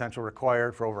supply potential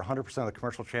required for over 100% of the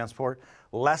commercial transport.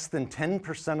 Less than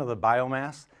 10% of the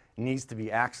biomass needs to be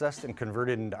accessed and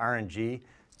converted into RNG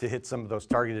to hit some of those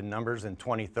targeted numbers in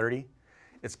 2030.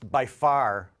 It's by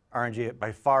far, RNG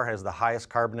by far has the highest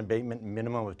carbon abatement,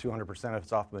 minimum of 200% if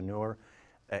it's off manure,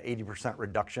 80%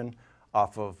 reduction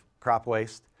off of crop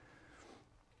waste.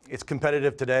 It's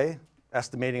competitive today,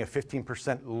 estimating a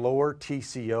 15% lower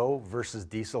TCO versus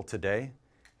diesel today,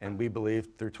 and we believe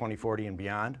through 2040 and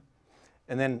beyond.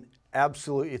 And then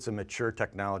absolutely, it's a mature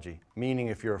technology, meaning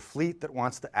if you're a fleet that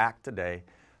wants to act today,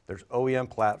 there's OEM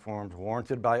platforms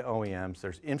warranted by OEMs,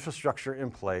 there's infrastructure in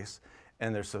place,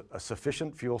 and there's a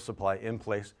sufficient fuel supply in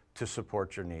place to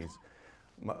support your needs.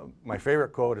 My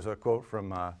favorite quote is a quote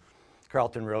from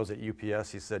Carlton Rose at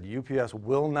UPS. He said, UPS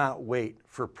will not wait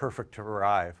for perfect to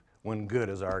arrive when good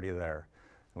is already there.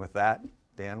 And with that,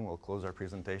 Dan will close our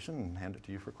presentation and hand it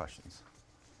to you for questions.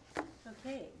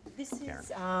 Okay, this is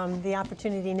the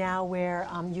opportunity now where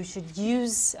you should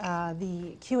use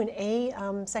the Q&A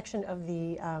section of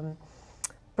the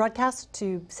broadcast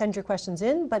to send your questions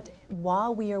in. But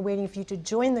while we are waiting for you to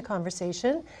join the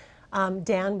conversation,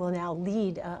 Dan will now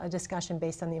lead a discussion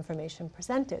based on the information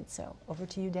presented. So over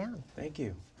to you, Dan. Thank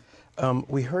you.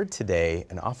 We heard today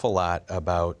an awful lot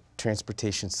about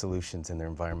transportation solutions and their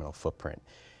environmental footprint.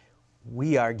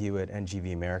 We argue at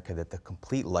NGVAmerica that the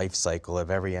complete life cycle of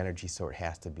every energy source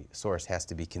has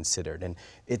to be considered, and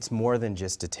it's more than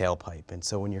just a tailpipe. And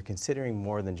so when you're considering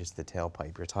more than just the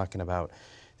tailpipe, you're talking about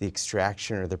the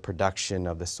extraction or the production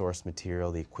of the source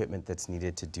material, the equipment that's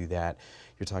needed to do that.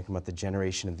 You're talking about the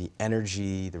generation of the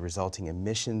energy, the resulting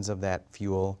emissions of that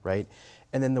fuel, right?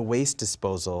 And then the waste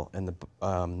disposal and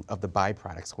of the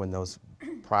byproducts when those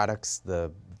products,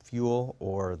 the fuel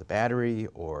or the battery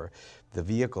or the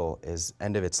vehicle is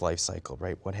end of its life cycle,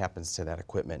 right? What happens to that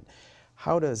equipment?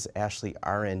 How does actually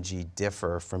RNG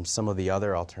differ from some of the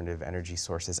other alternative energy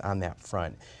sources on that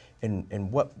front?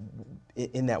 And what,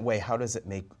 in that way, how does it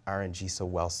make RNG so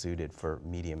well suited for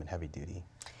medium and heavy duty?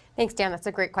 Thanks, Dan. That's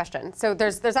a great question. So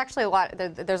there's actually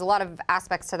there's a lot of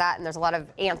aspects to that, and there's a lot of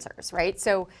answers, right?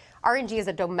 So RNG is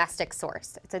a domestic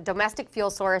source. It's a domestic fuel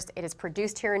source. It is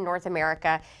produced here in North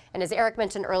America. And as Eric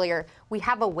mentioned earlier, we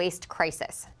have a waste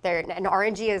crisis. And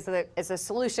RNG is a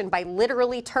solution by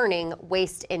literally turning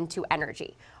waste into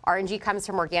energy. RNG comes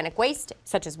from organic waste,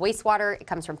 such as wastewater. It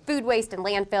comes from food waste and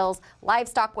landfills,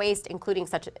 livestock waste, including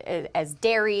such as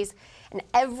dairies. And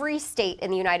every state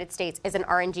in the United States is an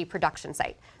RNG production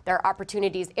site. There are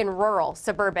opportunities in rural,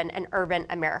 suburban, and urban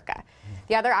America.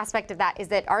 The other aspect of that is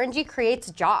that RNG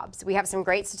creates jobs. We have some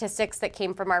great statistics that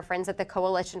came from our friends at the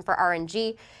Coalition for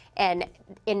RNG. And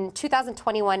in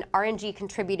 2021, RNG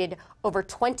contributed over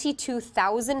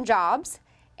 22,000 jobs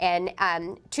and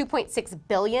 2.6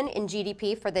 billion in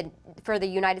GDP for the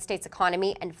United States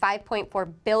economy and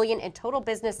 5.4 billion in total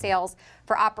business sales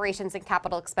for operations and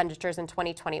capital expenditures in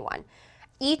 2021.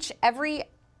 Every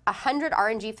 100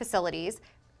 RNG facilities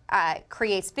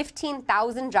creates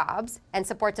 15,000 jobs and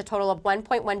supports a total of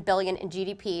 1.1 billion in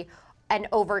GDP and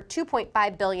over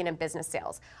 2.5 billion in business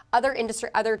sales.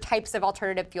 Other types of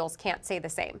alternative fuels can't say the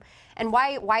same. And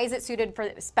why is it suited for,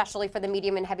 especially for the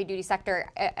medium and heavy duty sector?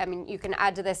 I mean, you can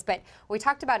add to this, but what we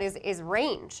talked about is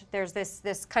range. There's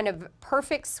this kind of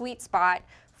perfect sweet spot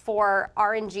for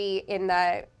RNG in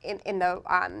the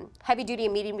heavy duty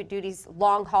and medium duties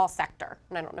long haul sector.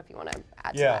 And I don't know if you want to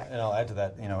add to that. Yeah, and I'll add to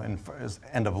that. You know, as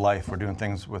end of life, we're doing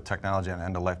things with technology and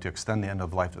end of life to extend the end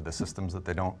of life of the systems that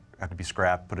they don't have to be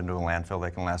scrapped, put into a landfill.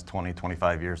 They can last 20,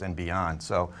 25 years and beyond.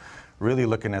 So really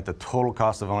looking at the total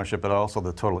cost of ownership, but also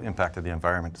the total impact of the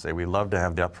environment to say we love to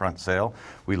have the upfront sale.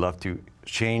 We love to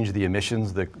change the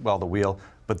emissions, the wheel.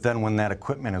 But then when that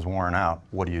equipment is worn out,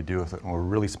 what do you do with it? And we're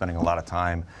really spending a lot of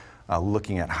time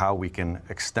looking at how we can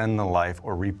extend the life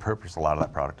or repurpose a lot of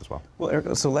that product as well. Well,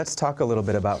 Eric, so let's talk a little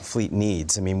bit about fleet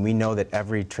needs. I mean, we know that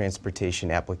every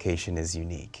transportation application is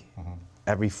unique. Mm-hmm.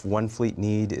 Every one fleet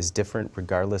need is different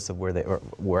regardless of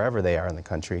wherever they are in the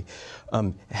country.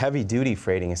 Heavy duty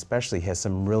freighting especially has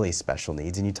some really special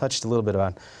needs, and you touched a little bit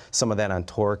on some of that on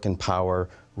torque and power,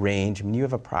 range. I mean, you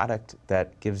have a product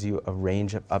that gives you a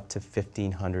range of up to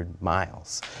 1,500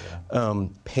 miles. Yeah.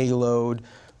 Payload,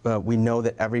 we know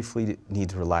that every fleet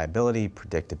needs reliability,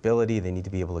 predictability. They need to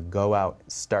be able to go out,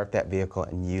 start that vehicle,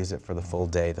 and use it for the full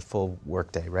day, the full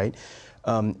work day, right?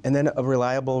 And then a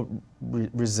reliable,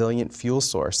 resilient fuel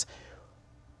source.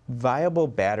 Viable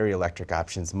battery electric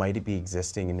options might be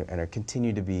existing and are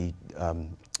continue to be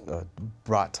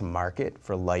brought to market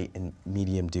for light and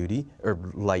medium duty, or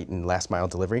light and last mile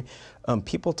delivery.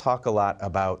 People talk a lot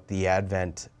about the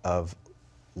advent of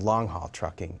long haul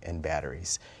trucking and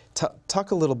batteries.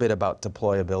 Talk a little bit about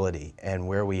deployability and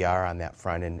where we are on that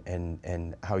front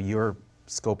and how your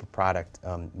scope of product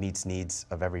meets needs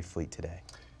of every fleet today.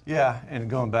 Yeah, and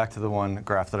going back to the one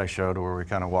graph that I showed where we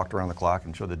kind of walked around the clock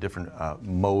and showed the different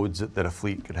modes that a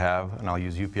fleet could have, and I'll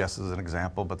use UPS as an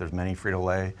example, but there's many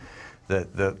Frito-Lay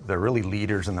that they're really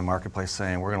leaders in the marketplace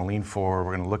saying we're going to lean forward,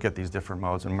 we're going to look at these different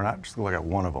modes, and we're not just going to look at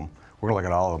one of them. We're going to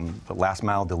look at all of them. The last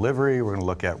mile delivery, we're going to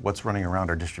look at what's running around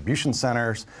our distribution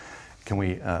centers. Can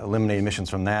we eliminate emissions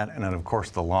from that? And then, of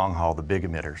course, the long haul, the big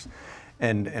emitters.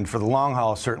 And for the long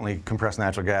haul, certainly compressed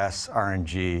natural gas,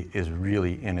 RNG is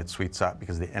really in its sweet spot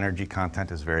because the energy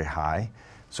content is very high,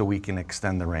 so we can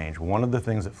extend the range. One of the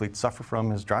things that fleets suffer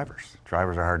from is drivers.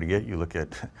 Drivers are hard to get. You look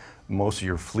at most of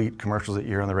your fleet commercials that you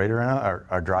hear on the radio right now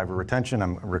are driver retention.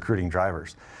 I'm recruiting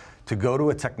drivers. To go to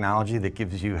a technology that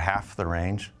gives you half the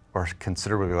range or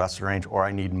considerably less range, or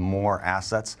I need more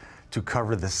assets to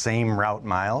cover the same route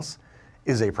miles,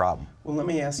 is a problem. Well, let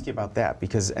me ask you about that,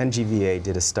 because NGVA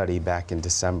did a study back in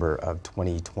December of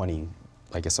 2020,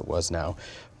 I guess it was now,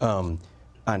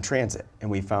 on transit. And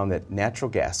we found that natural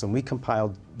gas, and we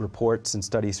compiled reports and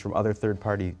studies from other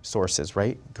third-party sources,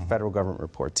 right? Federal government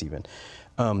reports even.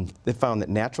 They found that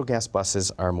natural gas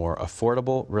buses are more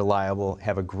affordable, reliable,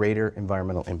 have a greater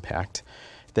environmental impact.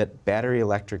 That battery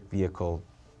electric vehicle,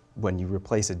 when you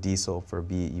replace a diesel for a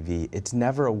BEV, it's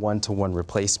never a one-to-one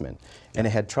replacement. And it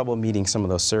had trouble meeting some of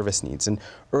those service needs. And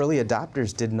early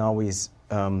adopters didn't always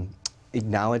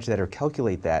acknowledge that or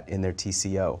calculate that in their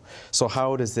TCO. So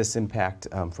how does this impact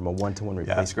from a one-to-one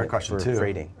replacement that's a great question for too.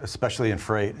 freighting? Especially in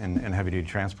freight and heavy-duty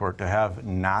transport, to have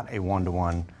not a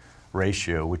one-to-one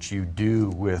ratio, which you do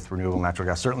with renewable natural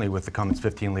gas, certainly with the Cummins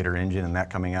 15-liter engine and that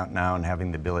coming out now, and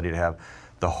having the ability to have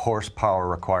the horsepower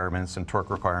requirements and torque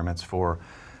requirements for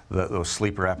those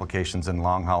sleeper applications and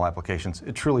long-haul applications.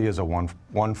 It truly is a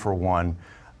one-for-one.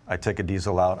 I take a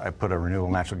diesel out, I put a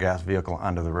renewable natural gas vehicle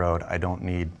onto the road. I don't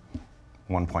need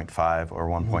 1.5 or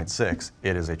 1.6.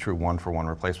 It is a true one-for-one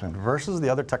replacement versus the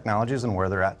other technologies and where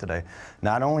they're at today.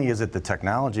 Not only is it the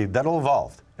technology that'll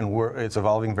evolve, and it's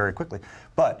evolving very quickly,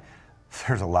 but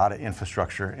there's a lot of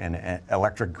infrastructure and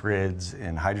electric grids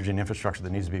and hydrogen infrastructure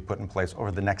that needs to be put in place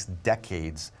over the next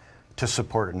decades to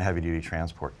support it in heavy-duty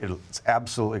transport. It's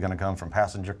absolutely going to come from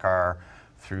passenger car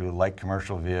through light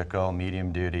commercial vehicle,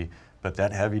 medium duty, but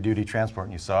that heavy-duty transport,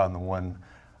 and you saw in the one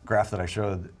graph that I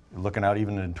showed, looking out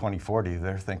even in 2040,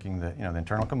 they're thinking that the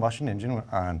internal combustion engine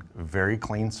on very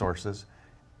clean sources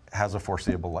has a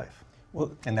foreseeable life.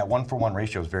 Well, and that one-for-one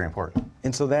ratio is very important.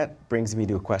 And so that brings me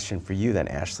to a question for you then,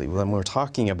 Ashley. When we're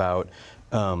talking about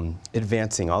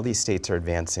advancing, all these states are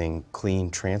advancing clean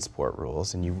transport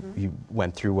rules, and you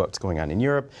went through what's going on in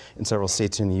Europe and several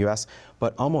states in the U.S.,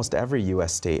 but almost every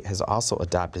U.S. state has also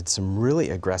adopted some really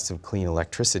aggressive clean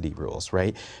electricity rules,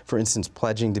 right? For instance,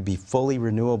 pledging to be fully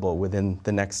renewable within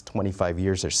the next 25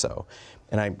 years or so.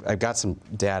 And I've got some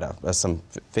data, some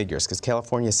figures, because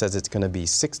California says it's going to be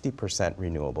 60%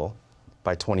 renewable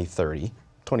by 2030,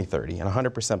 and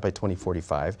 100% by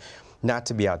 2045. Not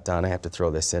to be outdone, I have to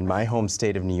throw this in. My home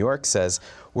state of New York says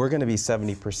we're going to be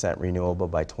 70% renewable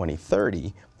by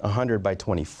 2030, 100 by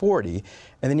 2040.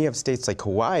 And then you have states like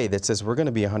Hawaii that says we're going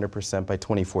to be 100% by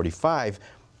 2045.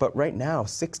 But right now,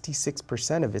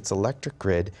 66% of its electric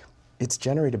grid, it's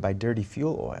generated by dirty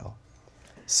fuel oil.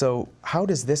 So how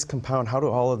does this compound, how do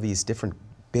all of these different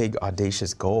big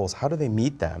audacious goals, how do they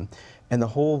meet them? And the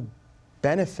whole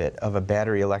benefit of a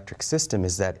battery electric system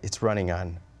is that it's running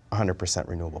on 100%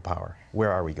 renewable power.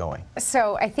 Where are we going?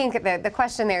 So I think the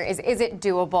question there is it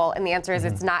doable? And the answer is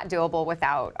it's not doable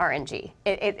without RNG.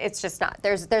 It's just not.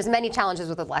 There's many challenges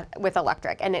with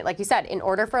electric. And like you said, in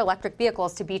order for electric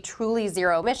vehicles to be truly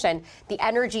zero emission, the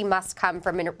energy must come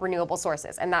from renewable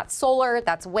sources. And that's solar,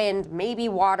 that's wind, maybe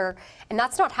water. And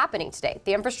that's not happening today.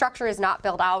 The infrastructure is not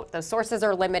built out. Those sources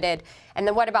are limited. And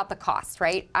then what about the cost,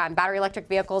 right? Battery electric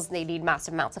vehicles, they need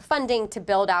massive amounts of funding to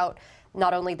build out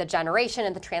not only the generation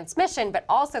and the transmission, but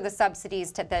also the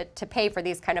subsidies to pay for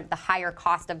these kind of the higher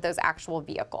cost of those actual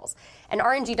vehicles. And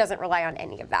RNG doesn't rely on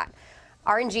any of that.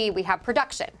 RNG, we have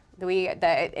production.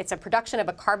 It's a production of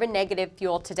a carbon negative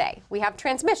fuel today. We have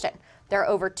transmission. There are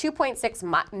over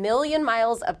 2.6 million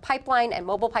miles of pipeline and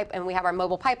mobile pipe, and we have our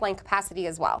mobile pipeline capacity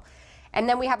as well. And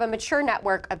then we have a mature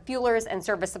network of fuelers and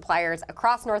service suppliers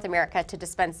across North America to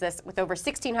dispense this with over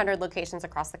 1,600 locations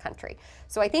across the country.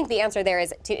 So I think the answer there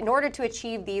is, in order to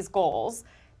achieve these goals,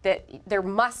 that there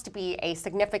must be a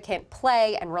significant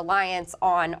play and reliance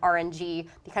on RNG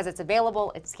because it's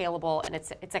available, it's scalable, and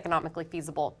it's economically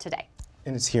feasible today.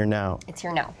 And it's here now. It's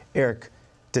here now. Eric,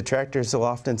 detractors will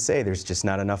often say there's just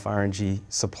not enough RNG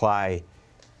supply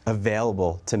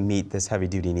available to meet this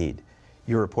heavy-duty need.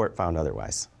 Your report found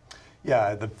otherwise.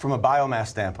 Yeah, from a biomass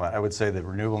standpoint, I would say that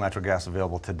renewable natural gas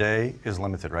available today is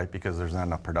limited, right, because there's not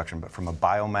enough production. But from a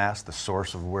biomass, the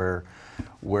source of where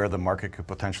the market could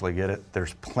potentially get it,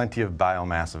 there's plenty of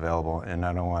biomass available, and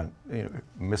I don't want to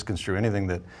misconstrue anything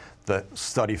that the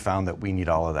study found that we need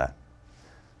all of that.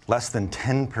 Less than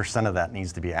 10% of that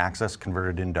needs to be accessed,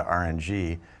 converted into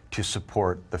RNG to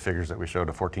support the figures that we showed,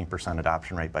 a 14%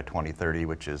 adoption rate by 2030,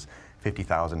 which is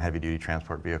 50,000 heavy-duty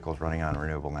transport vehicles running on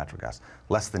renewable natural gas.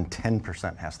 Less than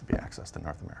 10% has to be accessed in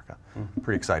North America.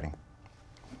 Pretty exciting.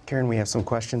 Karen, we have some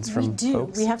questions from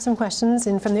folks. We have some questions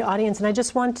in from the audience, and I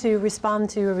just want to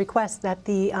respond to a request that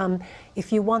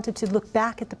if you wanted to look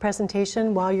back at the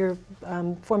presentation while you're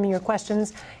forming your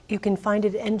questions, you can find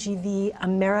it at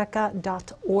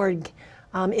NGVAmerica.org.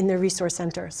 In the Resource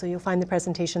Center. So you'll find the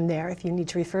presentation there if you need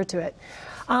to refer to it.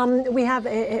 We have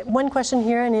one question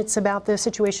here, and it's about the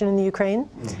situation in the Ukraine.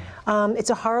 It's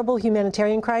a horrible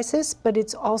humanitarian crisis, but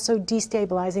it's also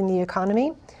destabilizing the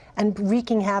economy and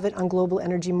wreaking havoc on global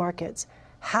energy markets.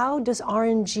 How does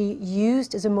RNG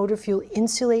used as a motor fuel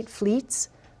insulate fleets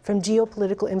from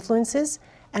geopolitical influences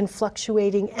and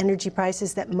fluctuating energy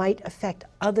prices that might affect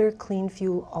other clean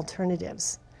fuel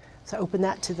alternatives? So I open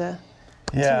that to the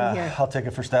team here. I'll take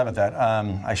a first stab at that.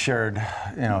 I shared,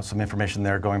 some information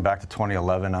there going back to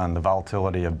 2011 on the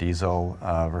volatility of diesel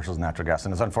versus natural gas,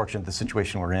 and it's unfortunate the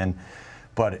situation we're in,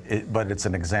 but it's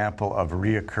an example of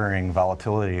reoccurring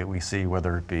volatility that we see,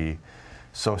 whether it be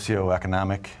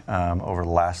socioeconomic over the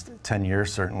last 10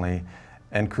 years certainly,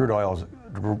 and crude oil is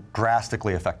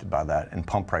drastically affected by that, and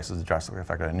pump prices are drastically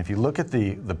affected. And if you look at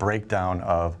the breakdown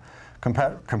of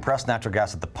compressed natural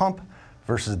gas at the pump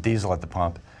versus diesel at the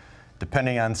pump,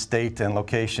 depending on state and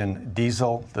location,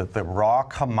 diesel, the raw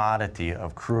commodity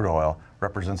of crude oil,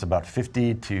 represents about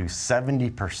 50 to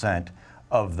 70%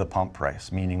 of the pump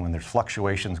price, meaning when there's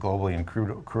fluctuations globally and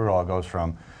crude oil goes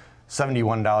from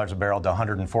 $71 a barrel to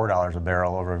 $104 a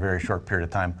barrel over a very short period of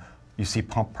time, you see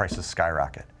pump prices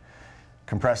skyrocket.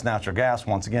 Compressed natural gas,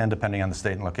 once again, depending on the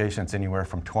state and location, it's anywhere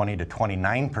from 20 to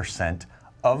 29%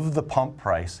 of the pump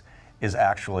price is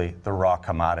actually the raw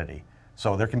commodity.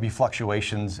 So there can be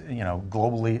fluctuations,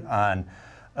 globally on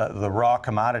the raw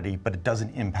commodity, but it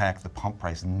doesn't impact the pump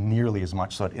price nearly as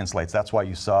much, so it insulates. That's why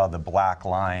you saw the black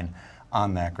line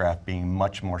on that graph being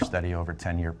much more steady over a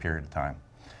 10-year period of time.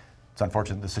 It's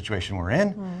unfortunate the situation we're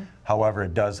in. However,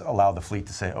 it does allow the fleet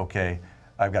to say, okay,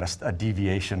 I've got a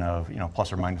deviation of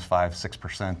plus or minus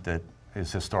 5-6% that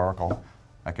is historical.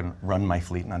 I can run my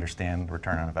fleet and understand the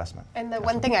return on investment. And the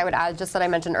one thing I would add, just that I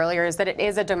mentioned earlier, is that it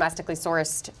is a domestically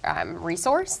sourced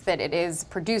resource, that it is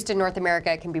produced in North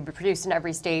America, it can be produced in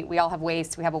every state. We all have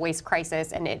waste, we have a waste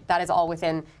crisis, and that is all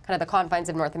within kind of the confines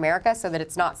of North America, so that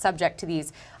it's not subject to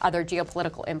these other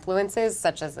geopolitical influences,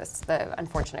 such as the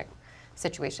unfortunate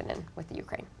situation with the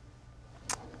Ukraine.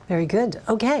 Very good.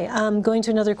 Okay, going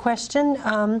to another question.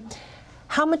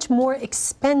 How much more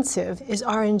expensive is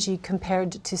RNG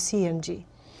compared to CNG?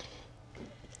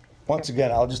 Once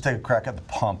again, I'll just take a crack at the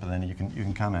pump, and then you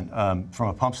can comment. From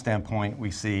a pump standpoint, we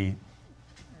see,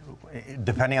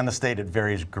 depending on the state, it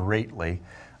varies greatly.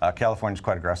 California is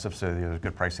quite aggressive, so there's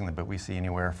good pricing, but we see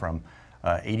anywhere from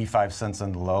 85 cents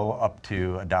on the low up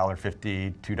to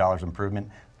 $1.50, $2 improvement.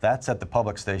 That's at the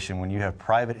public station. When you have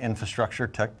private infrastructure,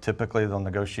 typically they'll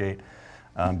negotiate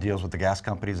deals with the gas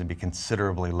companies and be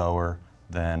considerably lower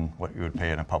than what you would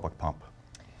pay in a public pump.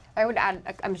 I would add,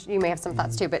 you may have some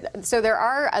thoughts too, but so there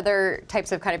are other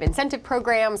types of kind of incentive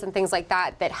programs and things like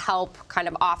that that help kind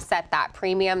of offset that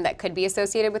premium that could be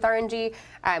associated with RNG.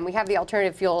 We have the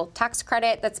alternative fuel tax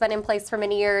credit that's been in place for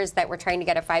many years that we're trying to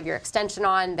get a 5-year extension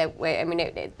on. That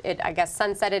it I guess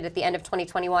sunsetted at the end of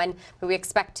 2021, but we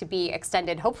expect to be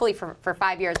extended hopefully for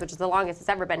 5 years, which is the longest it's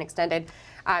ever been extended.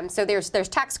 So there's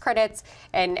tax credits,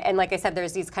 and like I said,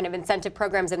 there's these kind of incentive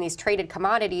programs and these traded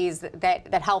commodities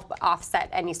that help offset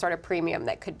any sort of premium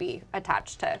that could be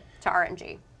attached to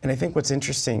RNG. And I think what's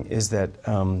interesting is that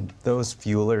those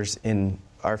fuelers in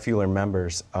our fueler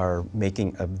members are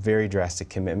making a very drastic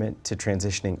commitment to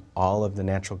transitioning all of the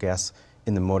natural gas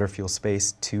in the motor fuel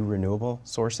space to renewable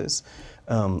sources.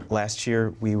 Last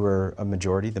year, we were the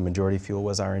majority fuel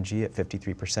was RNG at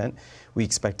 53%. We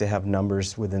expect to have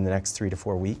numbers within the next 3 to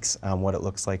 4 weeks on what it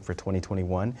looks like for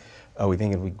 2021. We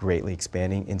think it'll be greatly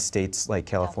expanding in states like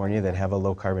California that have a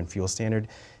low carbon fuel standard.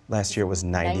 Last year it was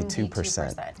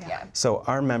 92%. Yeah. So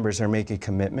our members are making a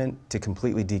commitment to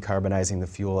completely decarbonizing the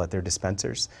fuel at their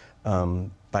dispensers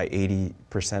by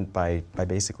 80% by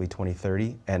basically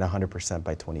 2030 and 100%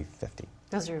 by 2050.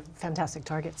 Those are fantastic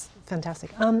targets.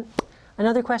 Fantastic.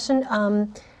 Another question.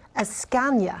 As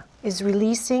Scania is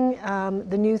releasing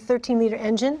the new 13-liter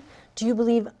engine, do you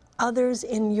believe others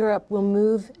in Europe will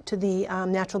move to the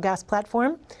natural gas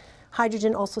platform?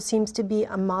 Hydrogen also seems to be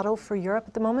a model for Europe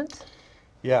at the moment.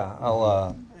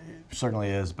 Yeah, certainly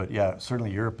is, but yeah,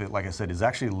 certainly Europe, like I said, is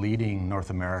actually leading North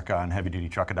America on heavy-duty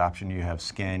truck adoption. You have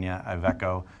Scania,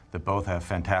 Iveco, that both have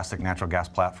fantastic natural gas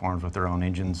platforms with their own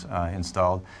engines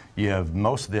installed. You have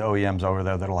most of the OEMs over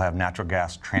there that'll have natural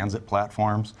gas transit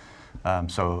platforms.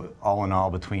 So all in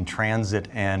all, between transit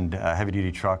and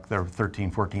heavy-duty truck, there are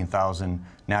 14,000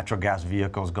 natural gas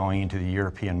vehicles going into the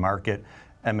European market.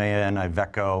 MAN,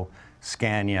 Iveco,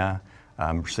 Scania,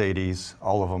 Mercedes,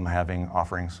 all of them having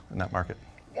offerings in that market.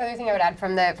 The other thing I would add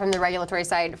from the regulatory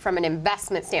side, from an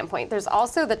investment standpoint, there's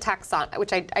also the taxonomy,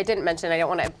 which I didn't mention. I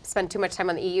don't want to spend too much time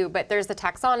on the EU, but there's the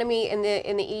taxonomy in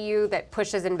the EU that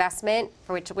pushes investment,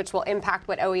 for which will impact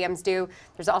what OEMs do.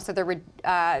 There's also the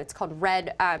it's called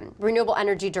Renewable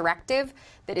Energy Directive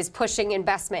that is pushing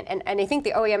investment, and I think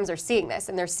the OEMs are seeing this,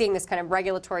 and they're seeing this kind of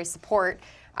regulatory support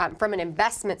from an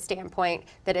investment standpoint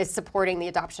that is supporting the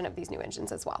adoption of these new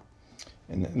engines as well.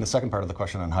 And the second part of the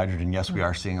question on hydrogen, yes, we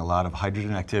are seeing a lot of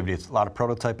hydrogen activity. It's a lot of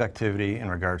prototype activity in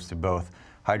regards to both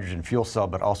hydrogen fuel cell,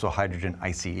 but also hydrogen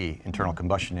ICE, internal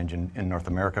combustion engine. In North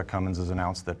America, Cummins has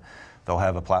announced that they'll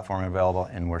have a platform available,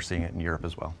 and we're seeing it in Europe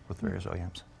as well with various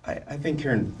OEMs. I think,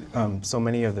 Karen, so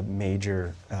many of the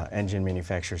major engine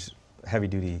manufacturers,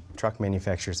 heavy-duty truck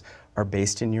manufacturers, are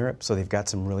based in Europe, so they've got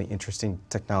some really interesting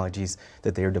technologies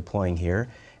that they are deploying here.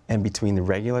 And between the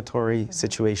regulatory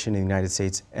situation in the United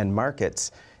States and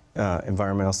markets,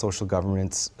 environmental, social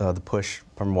governance, the push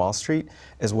from Wall Street,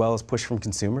 as well as push from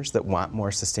consumers that want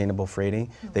more sustainable freighting,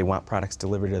 they want products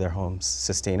delivered to their homes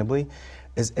sustainably.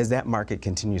 As that market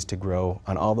continues to grow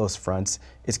on all those fronts,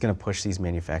 it's going to push these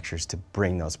manufacturers to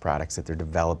bring those products that they're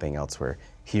developing elsewhere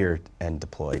here and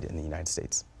deployed in the United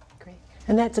States. Great.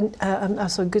 And that's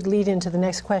also a good lead into the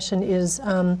next question is,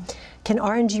 can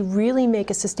RNG really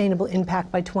make a sustainable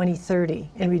impact by 2030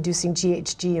 in reducing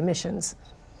GHG emissions?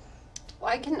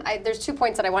 Well, there's 2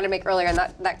 points that I want to make earlier, and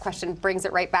that question brings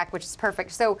it right back, which is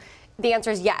perfect. So the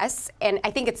answer is yes, and I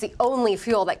think it's the only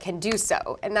fuel that can do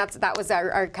so, and that was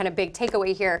our kind of big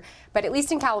takeaway here. But at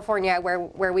least in California,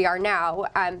 where we are now,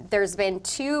 there's been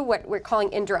 2 what we're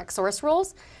calling indirect source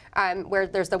rules, where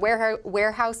there's the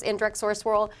warehouse indirect source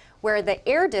rule, where the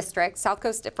air district, South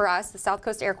Coast, for us, the South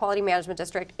Coast Air Quality Management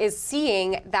District, is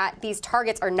seeing that these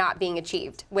targets are not being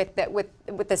achieved with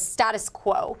the status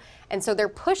quo. And so they're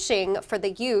pushing for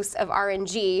the use of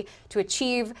RNG to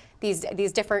achieve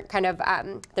these different kind of,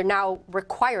 they're now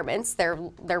requirements, they're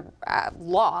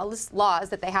laws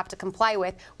that they have to comply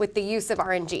with the use of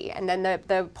RNG. And then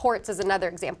the ports is another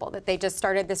example that they just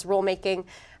started this rulemaking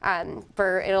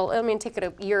it'll take it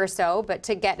a year or so, but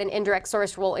to get an indirect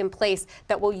source rule in place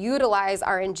that will utilize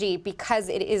RNG because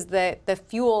it is the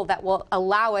fuel that will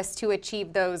allow us to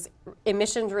achieve those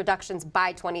emissions reductions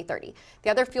by 2030. The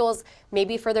other fuels may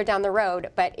be further down the road,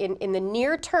 but in the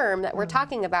near term that we're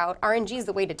talking about, RNG is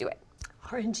the way to do it.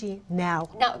 RNG now.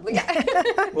 No, yeah.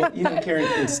 Well, even Karen,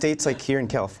 in states like here in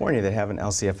California that have an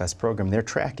LCFS program, they're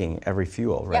tracking every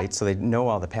fuel, right? Yep. So they know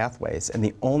all the pathways. And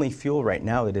the only fuel right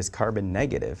now that is carbon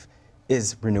negative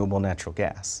is renewable natural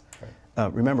gas.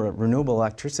 Right. Remember, renewable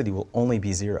electricity will only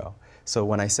be zero. So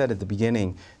when I said at the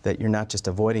beginning that you're not just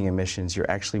avoiding emissions,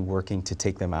 you're actually working to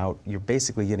take them out, you're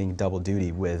basically getting double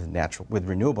duty with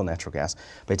renewable natural gas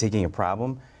by taking a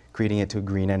problem, creating it to a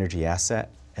green energy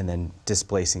asset, and then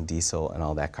displacing diesel and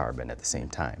all that carbon at the same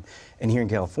time. And here in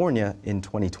California, in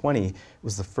 2020,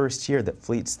 was the first year that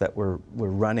fleets that were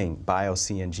running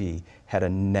bio-CNG had a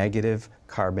negative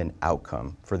carbon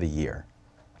outcome for the year,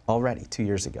 already 2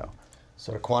 years ago.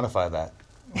 So to quantify that,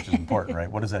 which is important,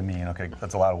 right? What does that mean? Okay,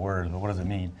 that's a lot of words, but what does it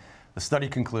mean? The study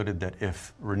concluded that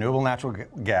if renewable natural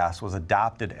gas was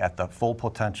adopted at the full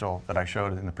potential that I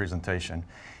showed in the presentation,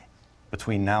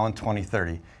 between now and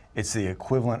 2030, it's the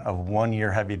equivalent of 1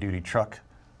 year heavy-duty truck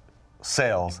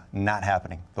sales not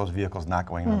happening. Those vehicles not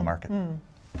going into the market.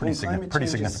 Pretty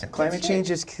significant. Climate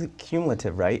change is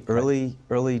cumulative, right? Early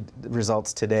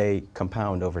results today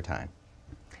compound over time.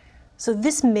 So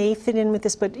this may fit in with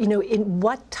this, but in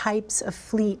what types of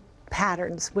fleet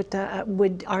patterns would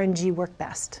RNG work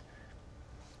best?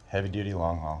 Heavy-duty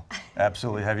long haul.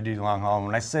 Absolutely heavy-duty long haul. And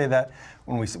when I say that,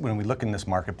 when we look in this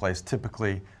marketplace,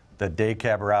 typically the day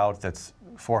cab route that's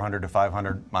 400 to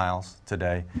 500 miles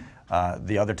today.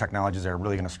 The other technologies are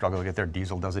really going to struggle to get there.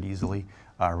 Diesel does it easily.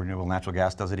 Renewable natural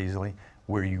gas does it easily.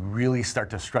 Where you really start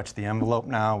to stretch the envelope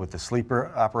now with the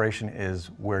sleeper operation is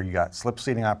where you got slip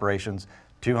seating operations,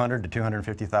 200 to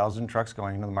 250,000 trucks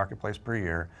going into the marketplace per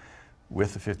year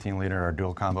with the 15-liter or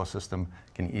dual combo system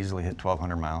can easily hit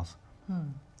 1,200 miles.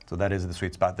 So that is the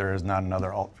sweet spot. There is not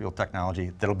another alt-fuel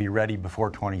technology that'll be ready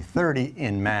before 2030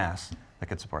 in mass that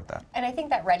could support that. And I think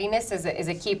that readiness is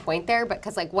a key point there,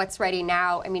 because like what's ready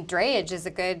now, I mean, drayage is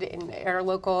a good,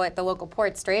 at the local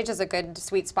ports, drayage is a good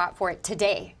sweet spot for it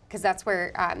today, because that's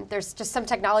where there's just some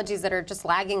technologies that are just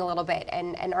lagging a little bit,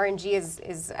 and RNG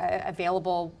is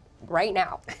available right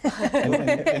now.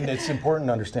 and it's important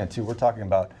to understand too, we're talking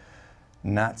about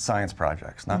not science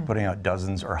projects, not putting out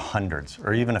dozens or hundreds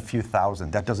or even a few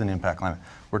thousand. That doesn't impact climate.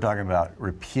 We're talking about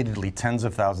repeatedly tens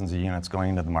of thousands of units going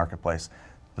into the marketplace.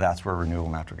 That's where renewable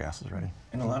natural gas is ready.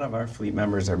 And a lot of our fleet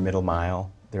members are middle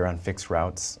mile. They're on fixed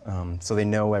routes, so they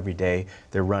know every day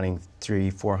they're running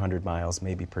 300-400 miles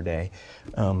maybe per day,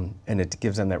 and it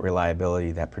gives them that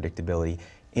reliability, that predictability,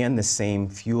 and the same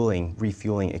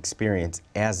refueling experience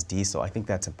as diesel. I think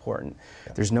that's important.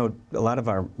 Yeah. There's a lot of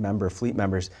our fleet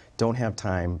members don't have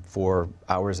time for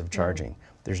hours of charging.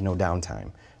 There's no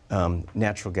downtime.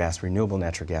 Natural gas, renewable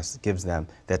natural gas, gives them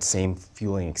that same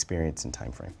fueling experience and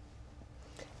time frame.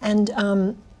 And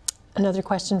another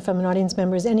question from an audience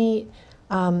member is, any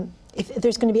if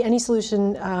there's going to be any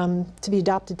solution to be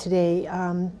adopted today,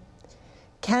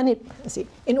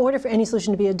 in order for any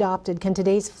solution to be adopted, can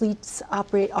today's fleets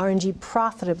operate RNG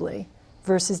profitably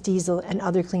versus diesel and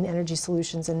other clean energy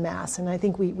solutions en masse? And I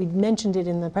think we mentioned it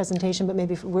in the presentation, but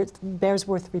maybe bears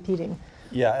worth repeating.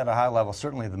 Yeah, at a high level,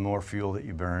 certainly the more fuel that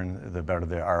you burn, the better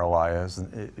the ROI is.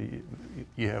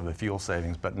 You have the fuel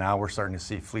savings, but now we're starting to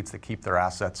see fleets that keep their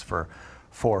assets for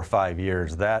 4 or 5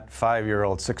 years. That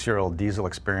 5-year-old, 6-year-old diesel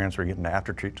experience, we're getting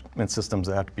after treatment systems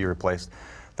that have to be replaced.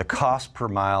 The cost per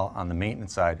mile on the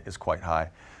maintenance side is quite high.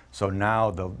 So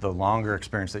now the longer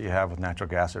experience that you have with natural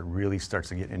gas, it really starts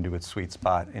to get into its sweet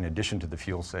spot in addition to the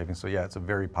fuel savings. So yeah, it's a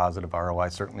very positive ROI,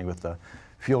 certainly with the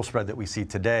fuel spread that we see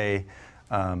today,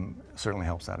 certainly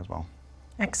helps that as well.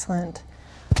 Excellent.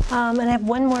 And I have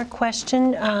one more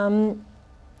question.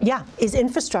 Yeah, is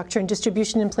infrastructure and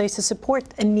distribution in place to support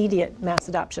immediate mass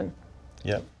adoption?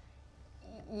 Yep.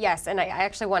 Yes, and I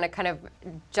actually want to kind of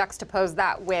juxtapose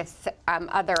that with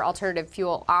other alternative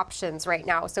fuel options right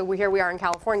now. So here we are in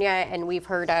California, and we've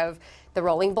heard of the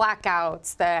rolling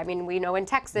blackouts. We know in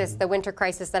Texas, the winter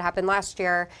crisis that happened last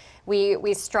year,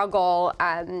 we struggle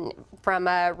from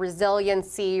a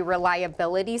resiliency,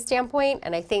 reliability standpoint,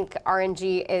 and I think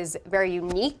RNG is very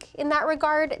unique in that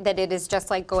regard, that it is just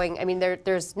like going,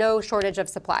 there's no shortage of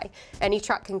supply. Any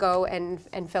truck can go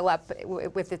and fill up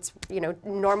with its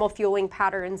normal fueling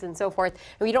patterns and so forth,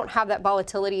 and we don't have that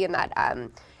volatility and that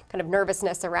kind of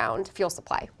nervousness around fuel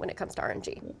supply when it comes to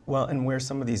RNG. Well, and where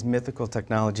some of these mythical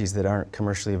technologies that aren't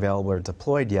commercially available or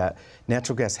deployed yet,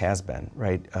 natural gas has been,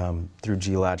 right, through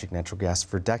geologic natural gas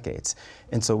for decades.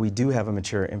 And so we do have a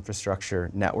mature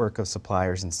infrastructure network of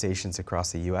suppliers and stations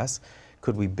across the U.S.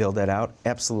 Could we build that out?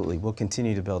 Absolutely. We'll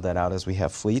continue to build that out as we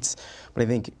have fleets. But I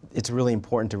think it's really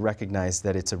important to recognize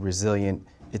that it's a resilient,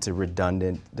 it's a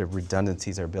redundant, the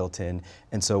redundancies are built in,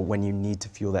 and so when you need to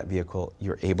fuel that vehicle,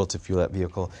 you're able to fuel that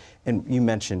vehicle. And you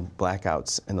mentioned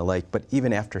blackouts and the like, but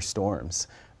even after storms,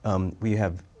 we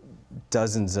have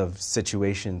dozens of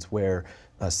situations where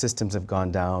systems have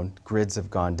gone down, grids have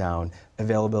gone down,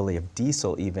 availability of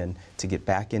diesel even to get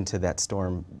back into that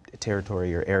storm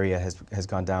territory or area has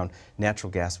gone down.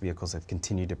 Natural gas vehicles have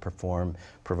continued to perform,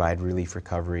 provide relief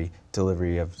recovery,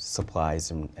 delivery of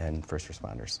supplies and first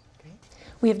responders.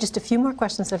 We have just a few more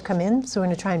questions that have come in, so we're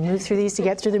going to try and move through these to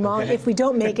get through them all. Okay. If we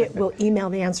don't make it, we'll email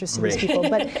the answers to these people.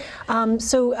 But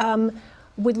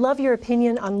would love your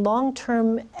opinion on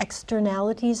long-term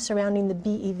externalities surrounding the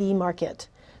BEV market.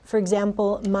 For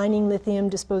example, mining lithium,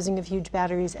 disposing of huge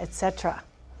batteries, etc.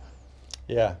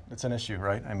 Yeah, it's an issue,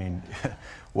 right?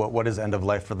 What is end of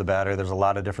life for the battery? There's a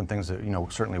lot of different things that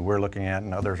certainly we're looking at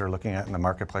and others are looking at in the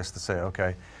marketplace to say,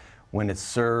 okay, when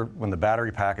the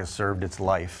battery pack has served its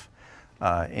life,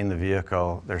 in the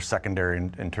vehicle, there's secondary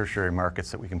and tertiary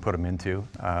markets that we can put them into.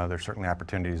 There's certainly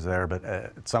opportunities there, but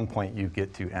at some point you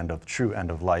get to true end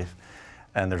of life,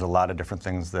 and there's a lot of different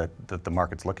things that the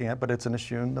market's looking at, but it's an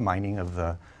issue in the mining of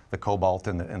the cobalt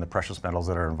and the precious metals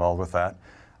that are involved with that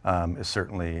is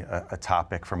certainly a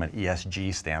topic from an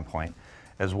ESG standpoint,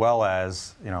 as well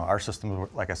as our systems,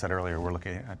 like I said earlier, we're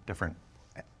looking at different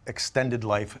extended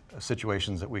life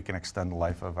situations that we can extend the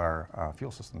life of our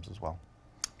fuel systems as well.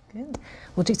 Good.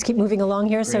 We'll just keep moving along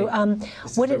here. Great. So,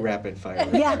 this is a rapid fire.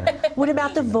 Yeah. What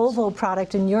about the Volvo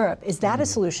product in Europe? Is that a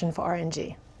solution for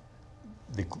RNG?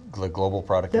 The global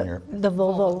product in Europe? The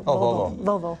Volvo. Oh,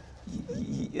 Volvo.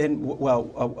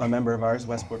 Well, a member of ours,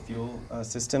 Westport Fuel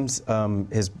Systems,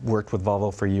 has worked with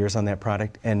Volvo for years on that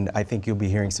product, and I think you'll be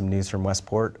hearing some news from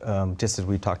Westport, just as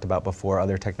we talked about before,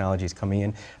 other technologies coming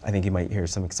in. I think you might hear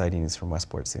some exciting news from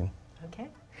Westport soon. Okay.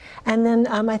 And then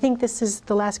I think this is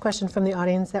the last question from the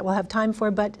audience that we'll have time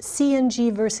for, but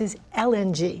CNG versus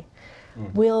LNG.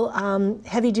 Will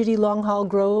heavy-duty long-haul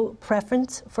grow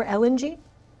preference for LNG?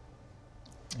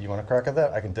 You want to crack at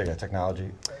that? I can take a technology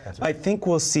answer. I think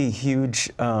we'll see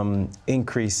huge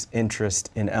increased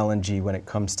interest in LNG when it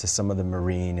comes to some of the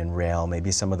marine and rail,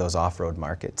 maybe some of those off-road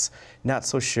markets. Not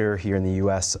so sure here in the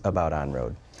U.S. about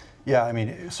on-road. Yeah,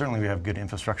 certainly we have good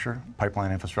infrastructure,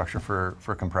 pipeline infrastructure for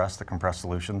the compressed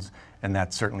solutions, and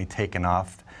that's certainly taken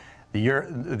off. The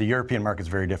European market is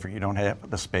very different. You don't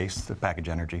have the space to package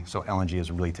energy, so LNG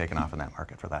has really taken off in that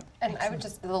market for that. And I would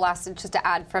just to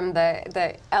add from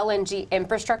the LNG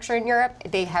infrastructure in Europe,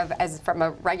 they have, as from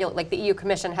a regular, like the EU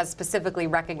Commission has specifically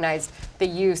recognized the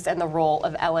use and the role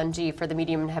of LNG for the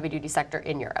medium and heavy duty sector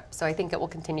in Europe. So I think it will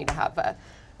continue to have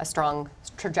a strong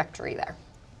trajectory there.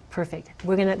 Perfect.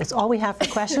 That's all we have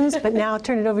for questions, but now I'll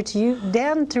turn it over to you,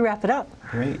 Dan, to wrap it up.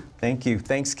 Great. Thank you.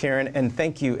 Thanks, Karen. And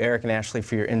thank you, Eric and Ashley,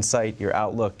 for your insight, your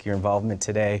outlook, your involvement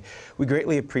today. We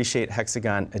greatly appreciate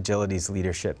Hexagon Agility's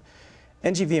leadership.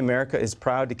 NGVAmerica is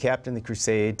proud to captain the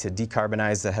crusade to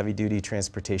decarbonize the heavy-duty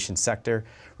transportation sector.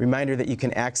 Reminder that you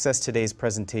can access today's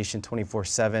presentation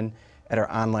 24/7 at our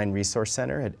online resource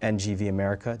center at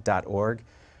ngvamerica.org.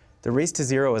 The race to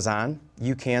zero is on.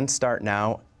 You can start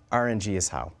now. RNG is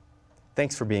how.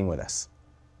 Thanks for being with us.